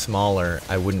it was smaller,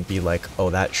 I wouldn't be like,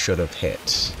 oh, that should have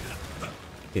hit,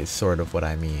 is sort of what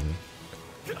I mean.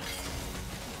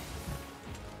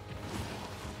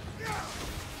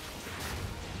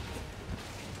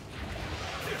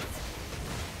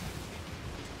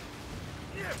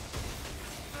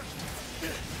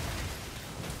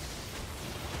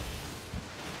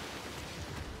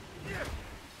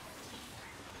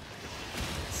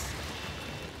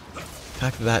 The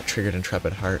fact that that triggered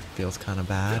Intrepid Heart feels kind of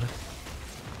bad.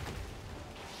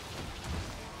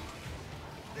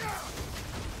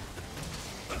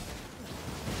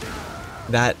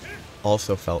 That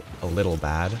also felt a little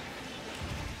bad.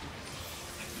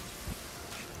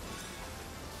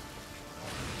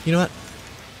 You know what?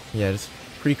 Yeah, just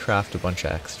pre-craft a bunch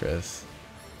of extras.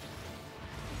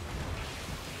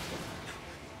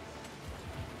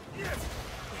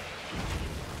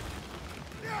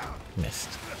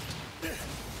 Missed.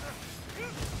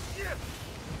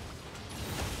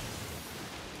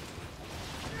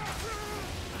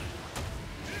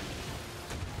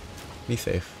 Be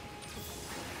safe.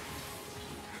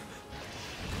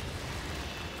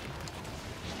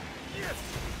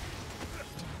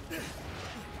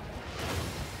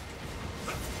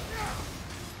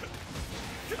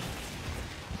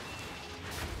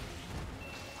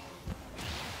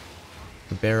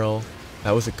 The barrel.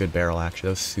 That was a good barrel, actually.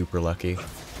 That was super lucky.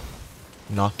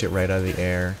 Knocked it right out of the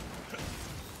air.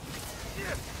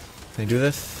 Can I do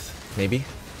this? Maybe?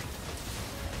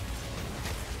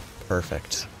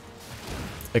 Perfect.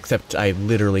 Except I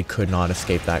literally could not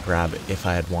escape that grab if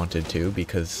I had wanted to,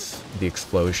 because the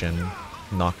explosion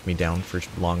knocked me down for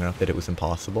long enough that it was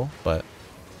impossible, but...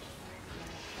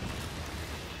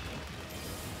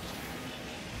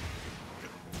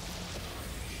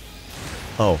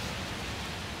 Oh.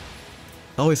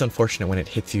 Always unfortunate when it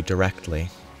hits you directly.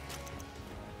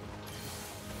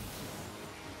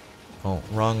 Oh,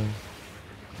 wrong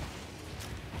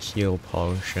heal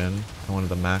potion. I wanted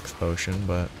the max potion,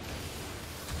 but...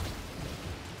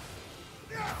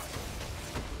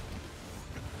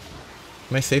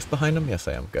 Am I safe behind him? Yes,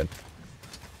 I am. Good.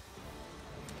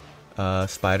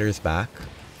 Spider's back.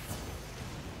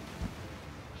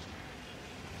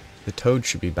 The toad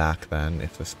should be back then,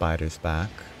 if the spider's back.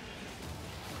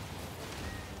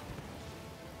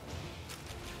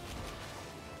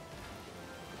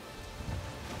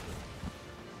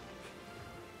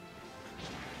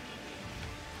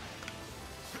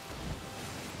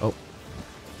 Oh.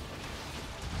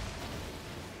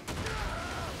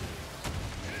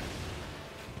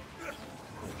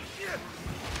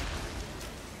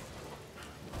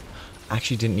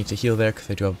 Actually didn't need to heal there because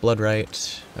I do have blood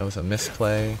right. That was a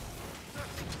misplay.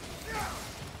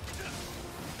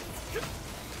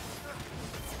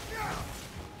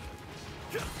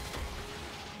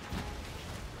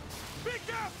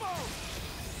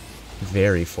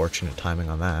 Very fortunate timing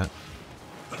on that.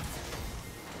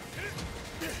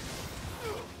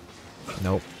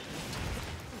 Nope.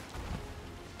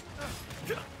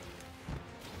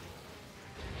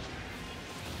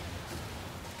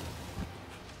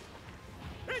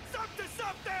 It's up to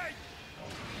something!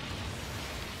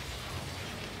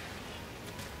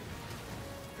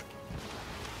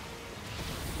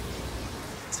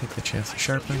 Take the chance to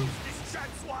sharpen.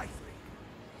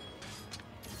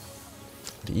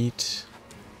 To eat.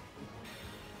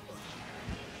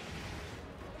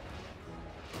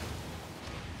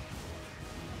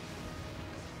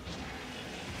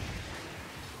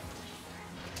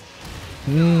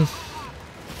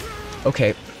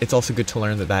 Okay, it's also good to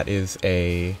learn that that is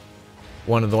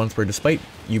one of the ones where despite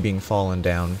you being fallen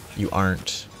down, you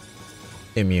aren't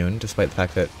immune, despite the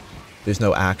fact that there's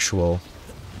no actual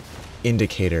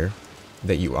indicator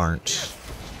that you aren't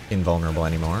invulnerable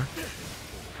anymore.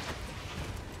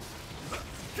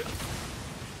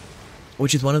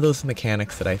 Which is one of those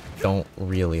mechanics that I don't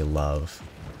really love.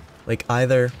 Like,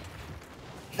 either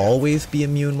always be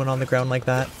immune when on the ground like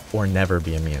that, or never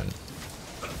be immune.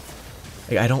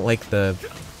 Like, I don't like the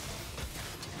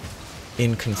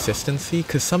inconsistency,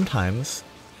 because sometimes...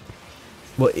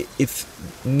 Well, it's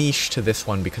niche to this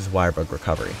one because of wirebug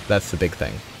recovery. That's the big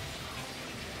thing.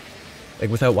 Like,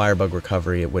 without wirebug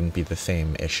recovery, it wouldn't be the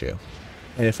same issue.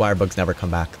 And if wirebugs never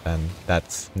come back, then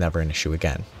that's never an issue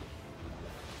again.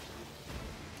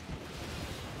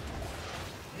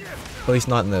 At least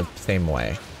not in the same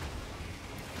way.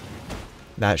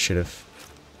 That should have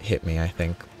hit me, I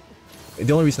think.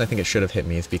 The only reason I think it should have hit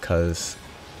me is because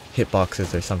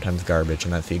hitboxes are sometimes garbage,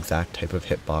 and that's the exact type of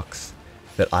hitbox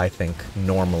that I think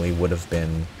normally would have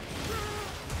been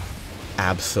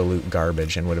absolute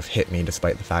garbage and would have hit me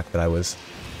despite the fact that I was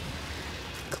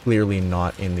clearly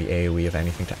not in the AoE of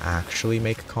anything to actually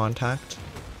make contact.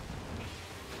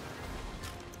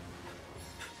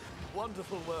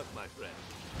 Wonderful work, my friend.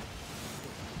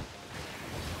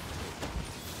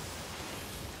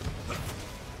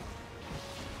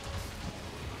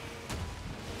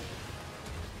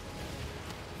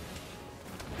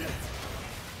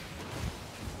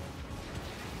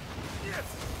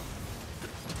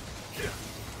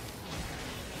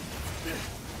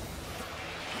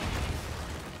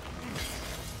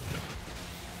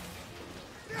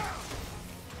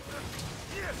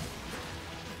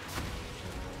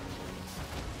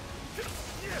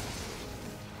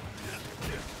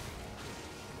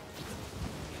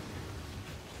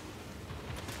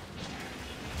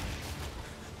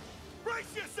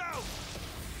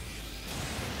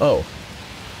 Oh.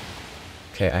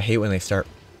 Okay, I hate when they start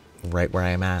right where I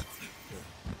am at.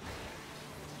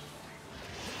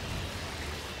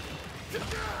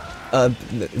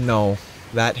 No.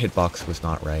 That hitbox was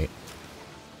not right.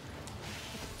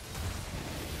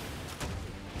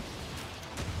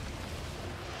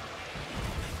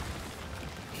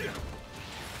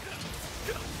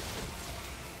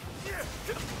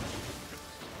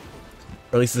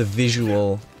 Or at least the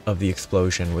visual of the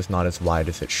explosion was not as wide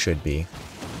as it should be.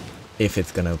 If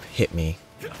it's gonna hit me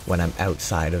when I'm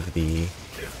outside of the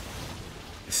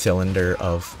cylinder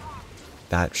of...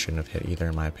 That shouldn't have hit either,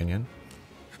 in my opinion.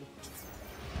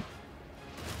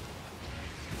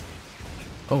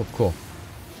 Oh, cool.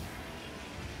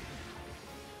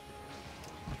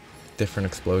 Different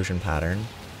explosion pattern.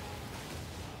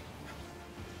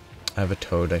 I have a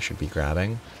toad I should be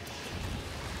grabbing.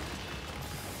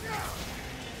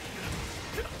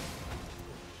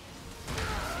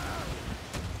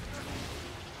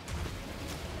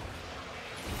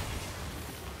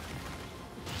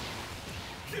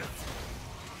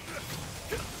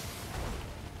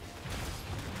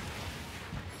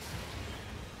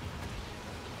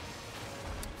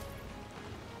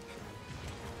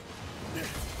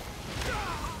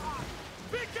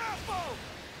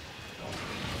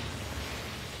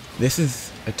 This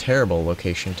is a terrible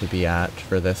location to be at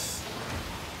for this.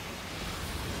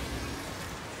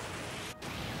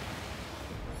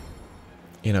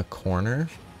 In a corner?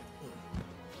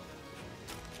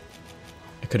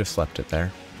 I could have slept it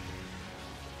there.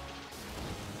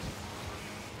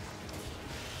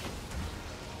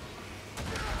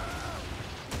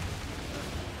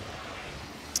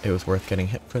 It was worth getting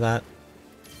hit for that.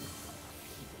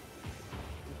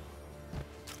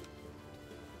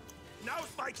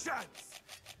 Chance.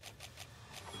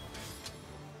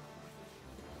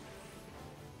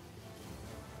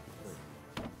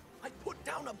 I put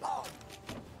down a bomb.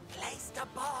 Placed a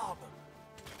bomb.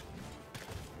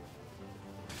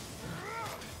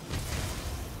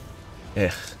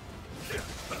 Ugh.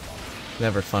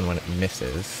 Never fun when it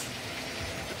misses.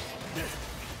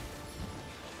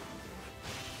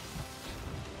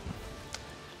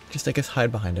 Just, I guess,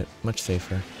 hide behind it. Much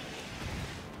safer.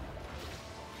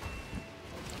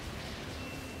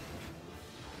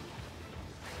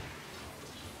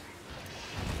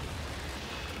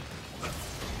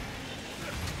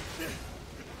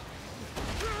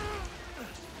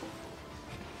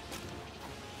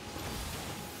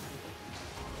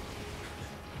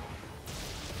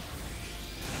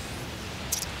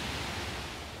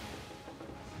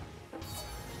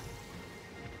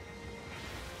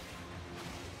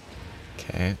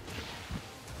 Okay.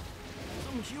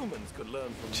 Some humans could learn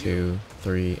from 2,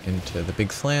 3 into the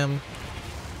big slam.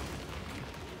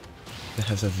 It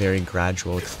has a very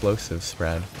gradual explosive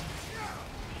spread.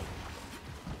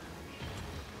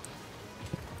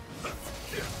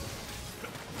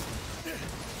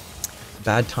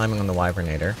 Bad timing on the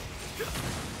Wyvernator.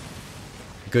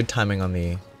 Good timing on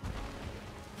the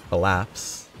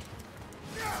collapse.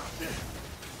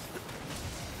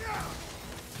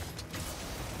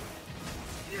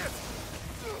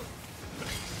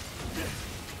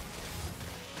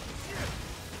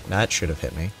 That should have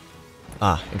hit me.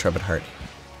 Ah, Intrepid Heart.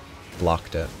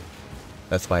 Blocked it.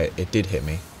 That's why it did hit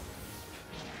me.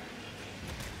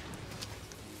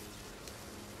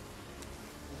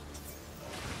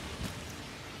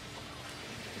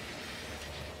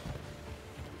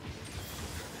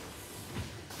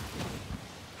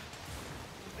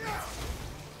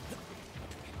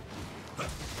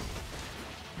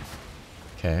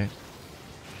 Okay.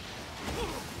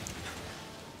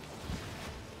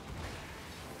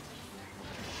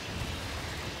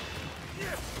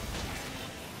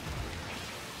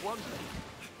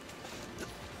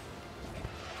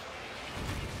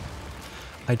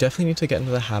 I definitely need to get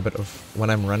into the habit of, when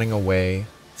I'm running away,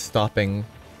 stopping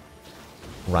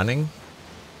running.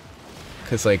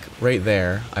 Because, like, right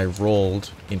there, I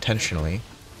rolled intentionally.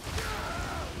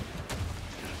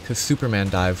 Because Superman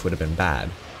dive would have been bad.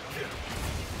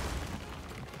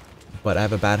 But I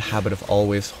have a bad habit of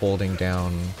always holding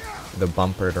down the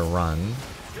bumper to run.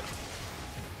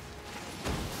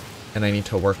 And I need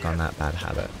to work on that bad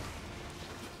habit.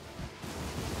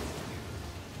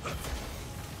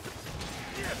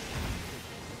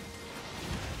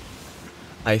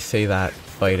 I say that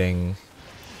fighting,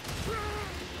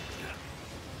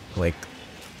 like,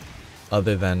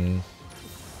 other than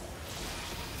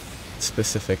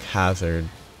specific hazard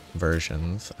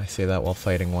versions, I say that while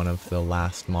fighting one of the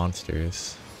last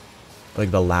monsters, like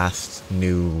the last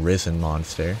new Risen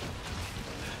monster.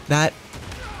 That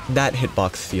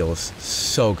hitbox feels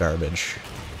so garbage.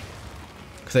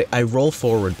 Because I roll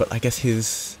forward, but I guess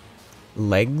his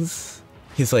legs,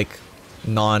 his like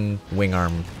non-wing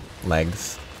arm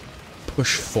legs,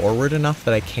 push forward enough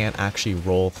that I can't actually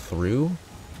roll through.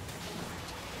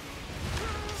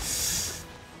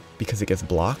 Because it gets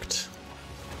blocked.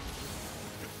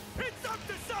 It's up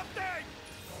to something!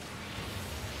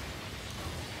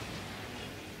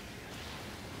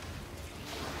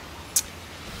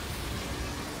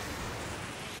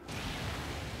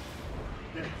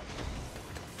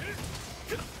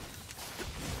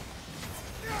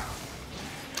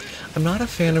 I'm not a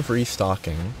fan of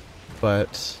restocking,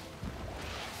 but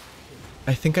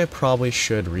I think I probably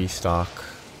should restock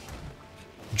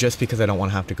just because I don't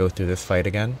want to have to go through this fight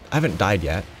again. I haven't died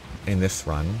yet in this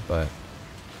run, but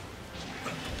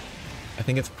I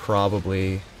think it's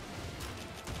probably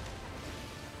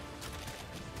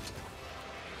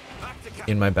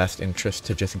in my best interest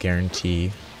to just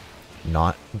guarantee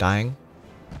not dying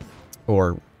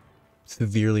or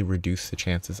severely reduce the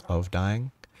chances of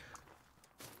dying.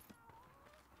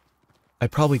 I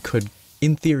probably could,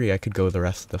 in theory, I could go the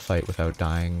rest of the fight without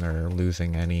dying or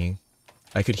losing any.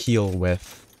 I could heal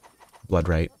with Blood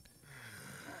Right.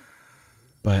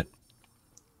 But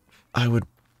I would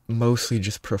mostly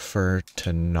just prefer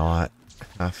to not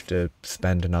have to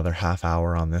spend another half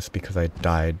hour on this because I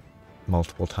died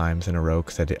multiple times in a row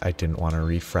because I didn't want to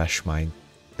refresh my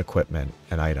equipment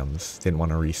and items. Didn't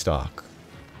want to restock.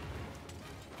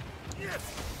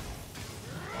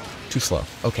 Too slow.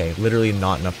 Okay, literally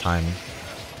not enough time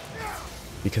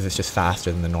because it's just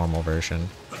faster than the normal version.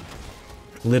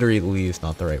 Literally is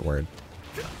not the right word.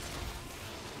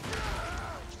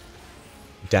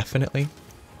 Definitely.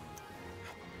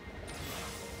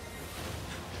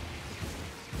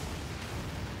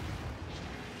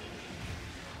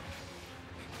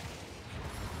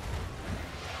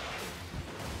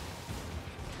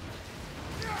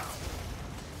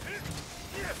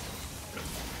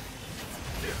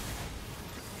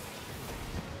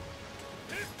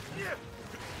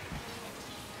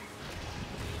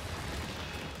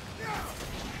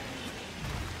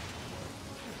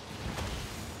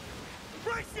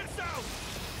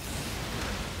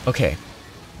 Okay,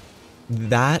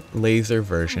 that laser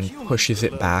version pushes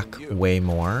it back way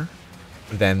more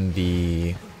than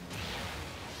the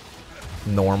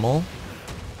normal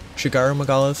Shagaru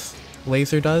Magala's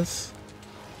laser does.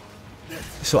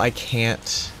 So I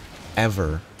can't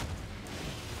ever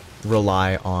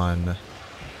rely on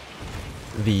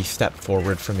the step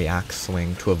forward from the axe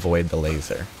swing to avoid the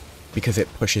laser, because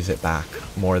it pushes it back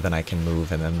more than I can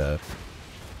move, and then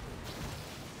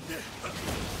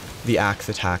the axe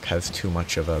attack has too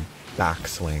much of a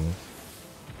backswing.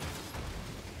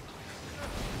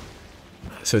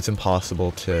 So it's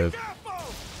impossible to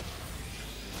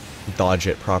dodge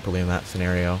it properly in that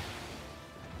scenario.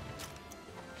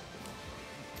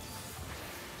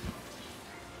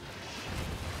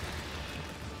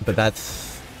 But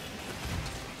that's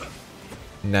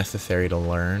necessary to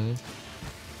learn.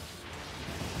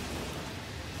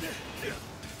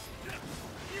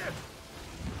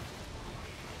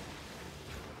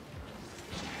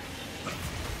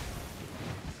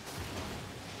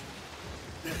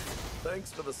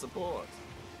 Thanks for the support.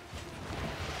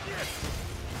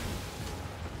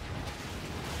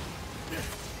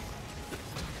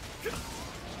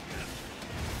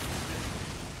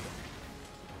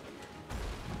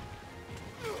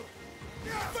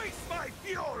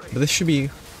 But this should be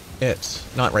it.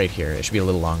 Not right here. It should be a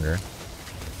little longer.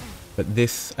 But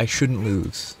this, I shouldn't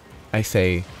lose. I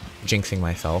say jinxing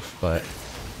myself, but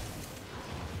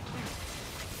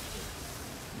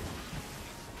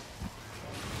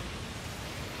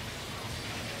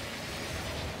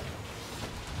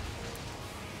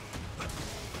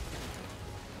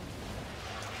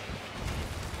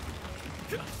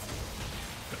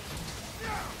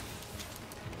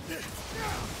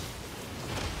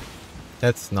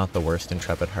That's not the worst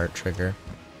Intrepid Heart trigger.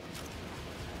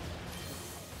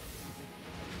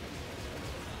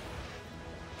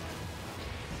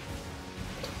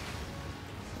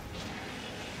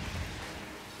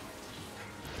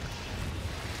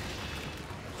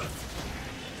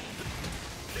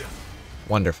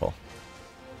 Wonderful.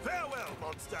 Farewell,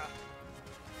 monster.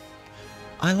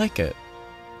 I like it.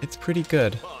 It's pretty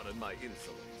good. Pardon my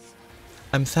insolence.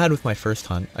 I'm sad with my first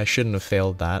hunt. I shouldn't have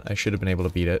failed that. I should have been able to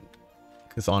beat it.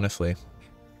 Because honestly,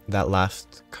 that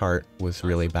last cart was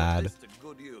really bad. This to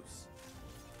good use.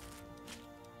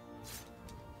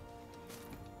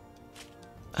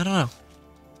 I don't know.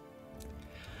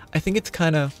 I think it's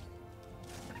kind of...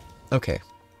 Okay.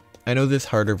 I know there's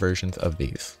harder versions of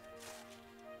these.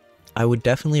 I would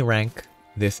definitely rank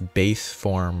this base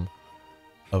form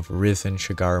of Risen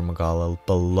Shagaru Magala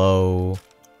below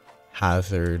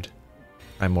Hazard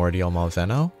Primordial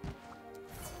Malzeno.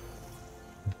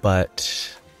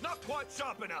 But Not quite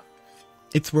sharp enough.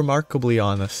 it's remarkably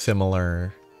on a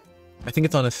similar... I think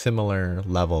it's on a similar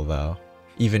level though.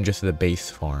 Even just the base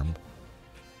form.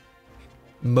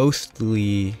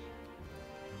 Mostly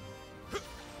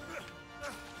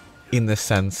in the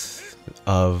sense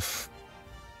of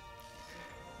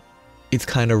it's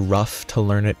kind of rough to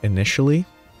learn it initially,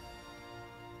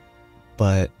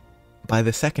 but by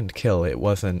the second kill it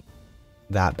wasn't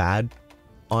that bad,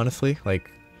 honestly. Like,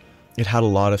 it had a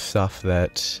lot of stuff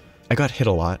that... I got hit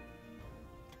a lot,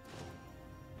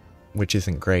 which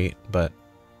isn't great, but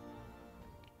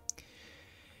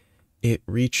it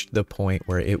reached the point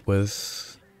where it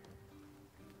was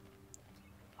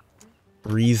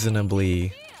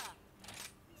reasonably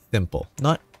simple.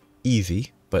 Not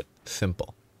easy, but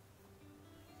simple.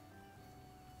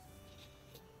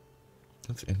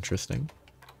 That's interesting.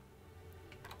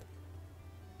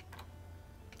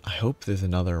 I hope there's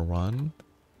another run.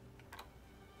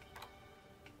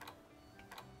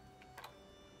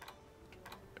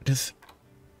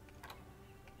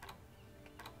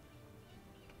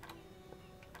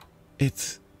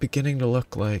 It's beginning to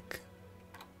look like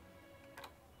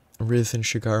Risen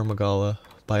Shagaru Magala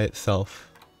by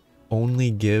itself only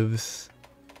gives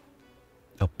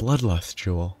a Bloodlust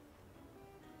jewel.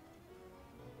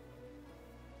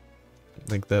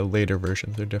 Like, the later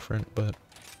versions are different, but...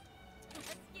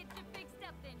 Let's get you fixed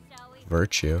up then, shall we?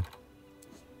 Virtue.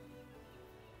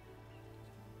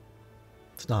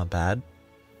 It's not bad.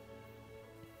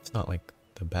 It's not like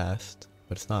the best,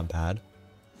 but it's not bad.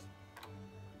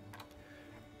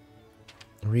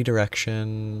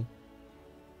 Redirection.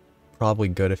 Probably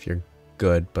good if you're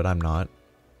good, but I'm not.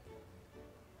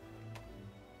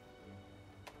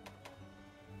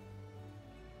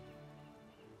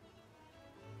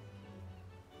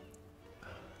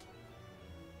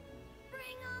 Bring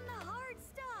on the hard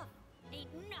stuff.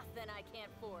 Ain't nothing I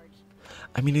can't forge.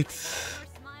 I mean, it's... Your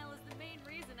smile is the main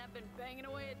reason I've been banging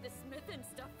away at this smithing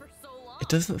stuff for so long. It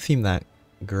doesn't seem that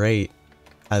great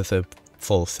as a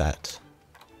full set.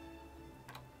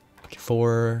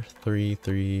 4, 3,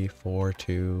 3, 4,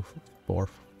 2, 4,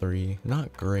 3.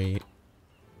 Not great.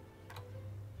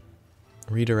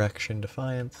 Redirection,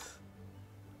 Defiance.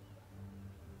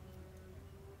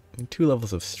 2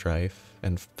 levels of Strife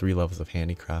and 3 levels of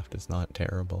Handicraft is not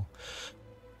terrible.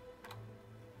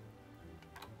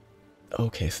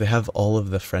 Okay, so they have all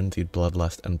of the Frenzied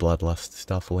Bloodlust and Bloodlust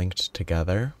stuff linked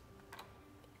together.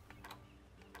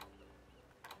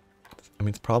 I mean,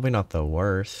 it's probably not the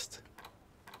worst.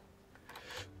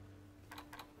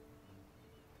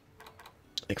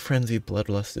 Like, Frenzied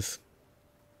Bloodlust is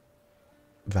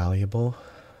valuable,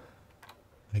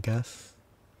 I guess,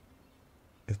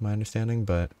 is my understanding,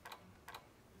 but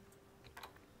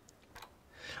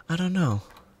I don't know.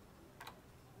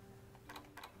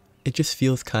 It just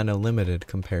feels kind of limited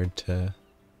compared to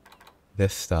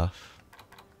this stuff.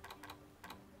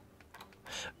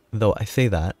 Though I say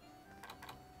that,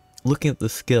 looking at the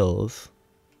skills,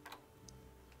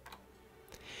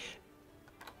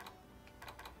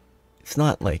 it's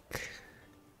not like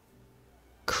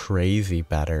crazy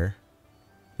better.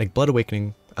 Like, Blood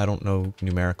Awakening, I don't know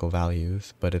numerical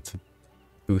values, but it's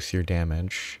boosts your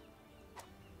damage.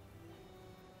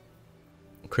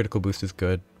 Critical boost is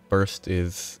good. Burst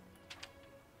is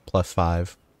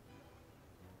 +5.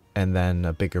 And then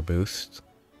a bigger boost.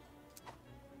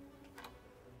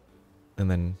 And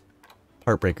then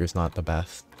Heartbreaker's not the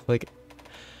best. Like,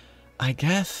 I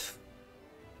guess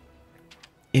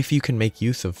if you can make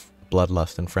use of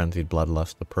Bloodlust and Frenzied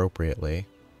Bloodlust appropriately,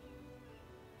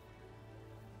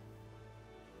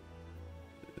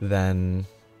 then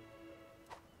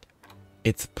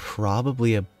it's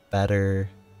probably a better...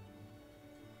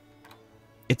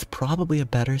 It's probably a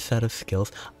better set of skills.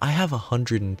 I have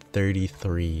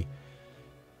 133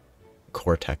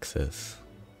 cortexes.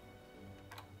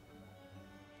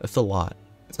 That's a lot.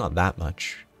 It's not that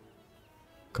much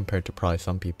compared to probably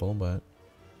some people, but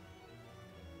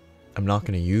I'm not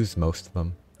going to use most of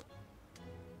them.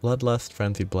 Bloodlust,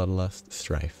 Frenzied Bloodlust,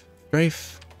 Strife.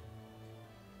 Strife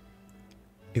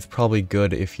is probably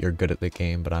good if you're good at the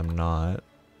game, but I'm not.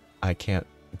 I can't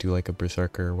do like a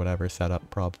Berserker or whatever setup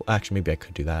probably. Actually, maybe I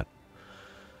could do that.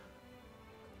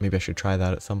 Maybe I should try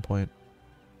that at some point.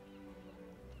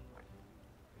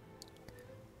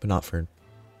 But not for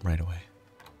right away.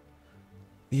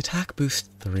 The attack boost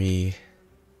 3.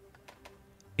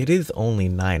 It is only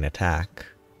 9 attack.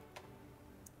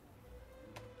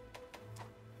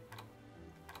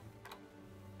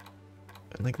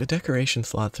 And like the decoration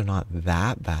slots are not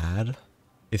that bad.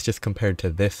 It's just compared to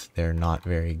this, they're not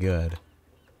very good.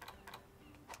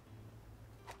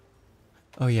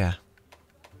 Oh yeah.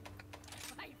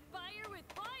 Fight fire with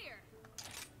fire.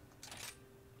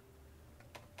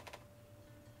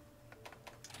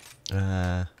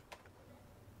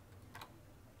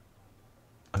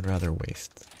 I'd rather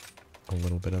waste a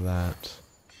little bit of that.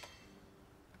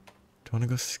 Do you want to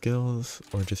go skills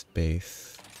or just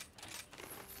base?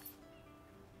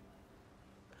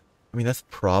 I mean, that's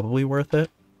probably worth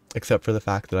it, except for the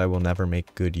fact that I will never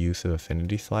make good use of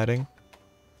affinity sliding.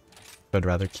 I'd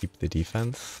rather keep the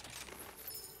defense.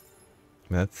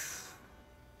 I mean, that's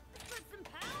Put some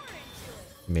power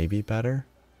into it. maybe better.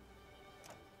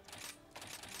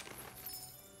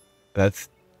 That's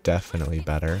definitely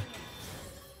better.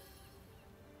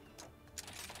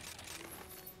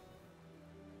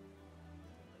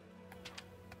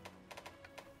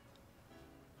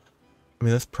 I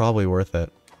mean, that's probably worth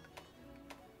it.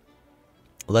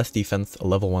 Less defense, a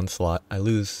level 1 slot. I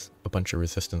lose a bunch of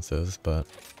resistances, but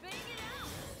Bang it out.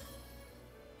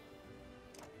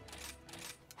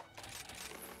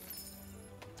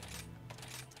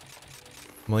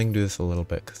 I'm only gonna do this a little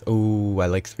bit, because, oh, I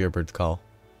like Spearbird's Call.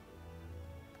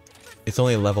 It's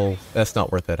only a level, that's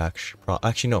not worth it,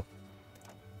 actually, no.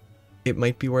 It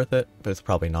might be worth it, but it's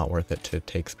probably not worth it to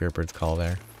take Spearbird's Call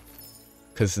there.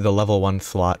 Because the level 1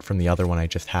 slot from the other one I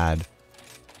just had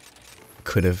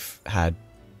could have had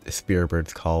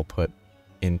Spearbird's Call put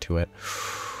into it.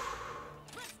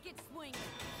 Let's get swinging.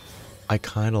 I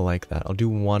kind of like that. I'll do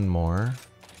one more.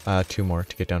 2 more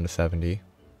to get down to 70.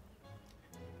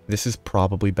 This is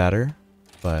probably better,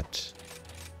 but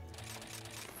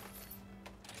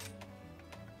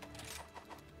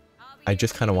I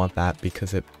just kind of want that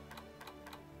because it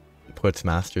puts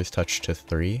Master's Touch to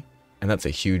 3. And that's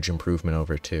a huge improvement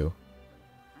over 2.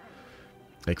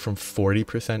 Like from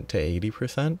 40% to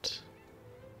 80%.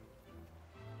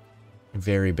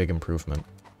 Very big improvement.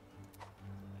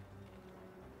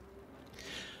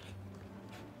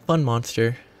 Fun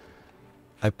monster.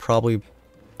 I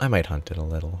might hunt it a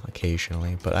little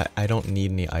occasionally, but I don't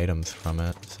need any items from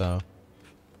it, so.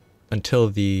 Until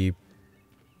the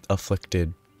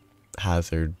afflicted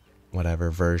hazard,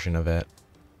 whatever version of it,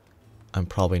 I'm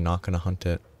probably not going to hunt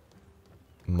it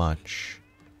much.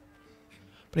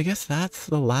 But I guess that's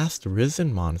the last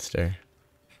Risen monster.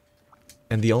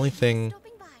 And the only thing...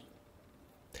 Stopping by.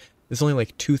 There's only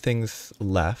like 2 things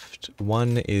left.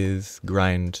 One is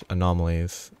grind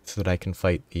anomalies so that I can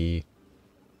fight the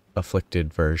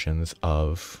afflicted versions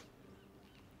of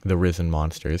the Risen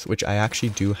monsters, which I actually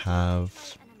do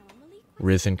have An anomaly?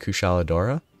 Risen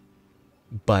Kushaladora,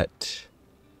 but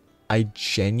I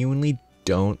genuinely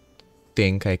don't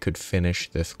think I could finish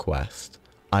this quest.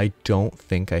 I don't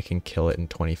think I can kill it in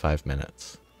 25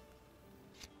 minutes.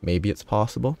 Maybe it's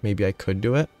possible. Maybe I could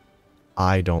do it.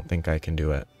 I don't think I can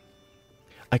do it.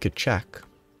 I could check.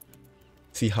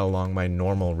 See how long my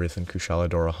normal Risen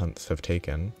Kushaladora hunts have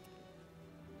taken.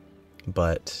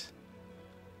 But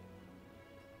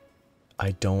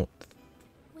I don't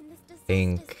When this disaster's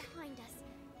think behind us,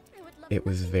 I would love it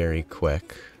was nothing very more than quick.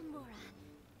 to visit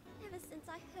Kimura. Ever since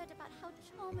I heard about how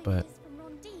charming But he is from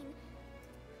Rondine,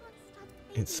 can't stop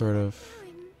it's thinking sort about of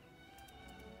going.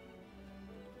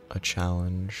 a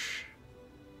challenge.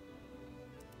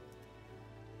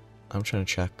 I'm trying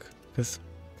to check, because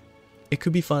it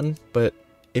could be fun, but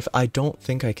if I don't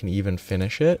think I can even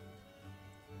finish it,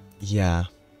 yeah.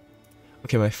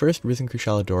 Okay, my first Risen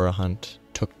Kushaladora hunt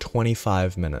took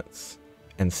 25 minutes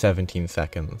and 17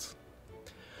 seconds.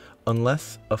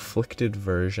 Unless afflicted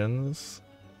versions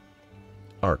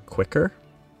are quicker,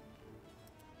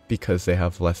 because they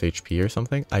have less HP or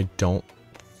something, I don't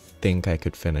think I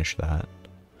could finish that.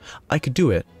 I could do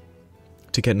it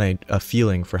to get a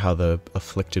feeling for how the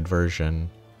afflicted version,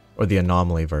 or the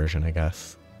anomaly version, I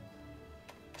guess,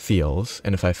 feels,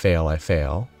 and if I fail, I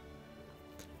fail.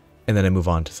 And then I move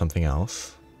on to something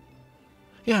else.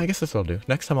 Yeah, I guess that's what I'll do.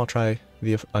 Next time I'll try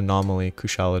the Anomaly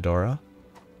Kushaladora.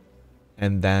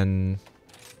 And then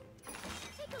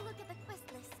Take a look at the quest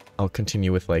list. I'll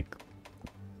continue with, like,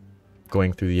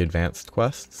 going through the advanced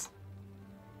quests.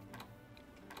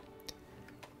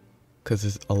 Because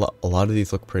there's a lot of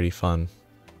these look pretty fun.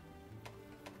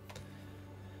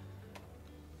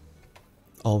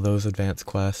 All those advanced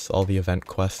quests, all the event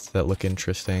quests that look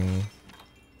interesting.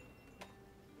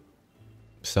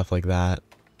 Stuff like that.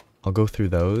 I'll go through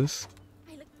those.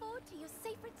 I look forward to your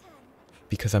safe return.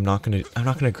 Because I'm not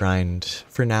gonna grind,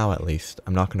 for now at least,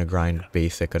 I'm not gonna grind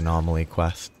basic anomaly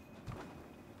quests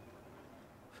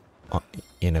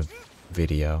in a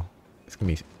video. It's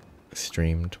gonna be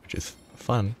streamed, which is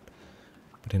fun.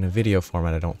 But in a video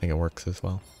format, I don't think it works as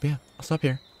well. But yeah, I'll stop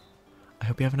here. I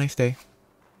hope you have a nice day.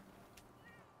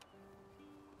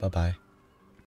 Bye-bye.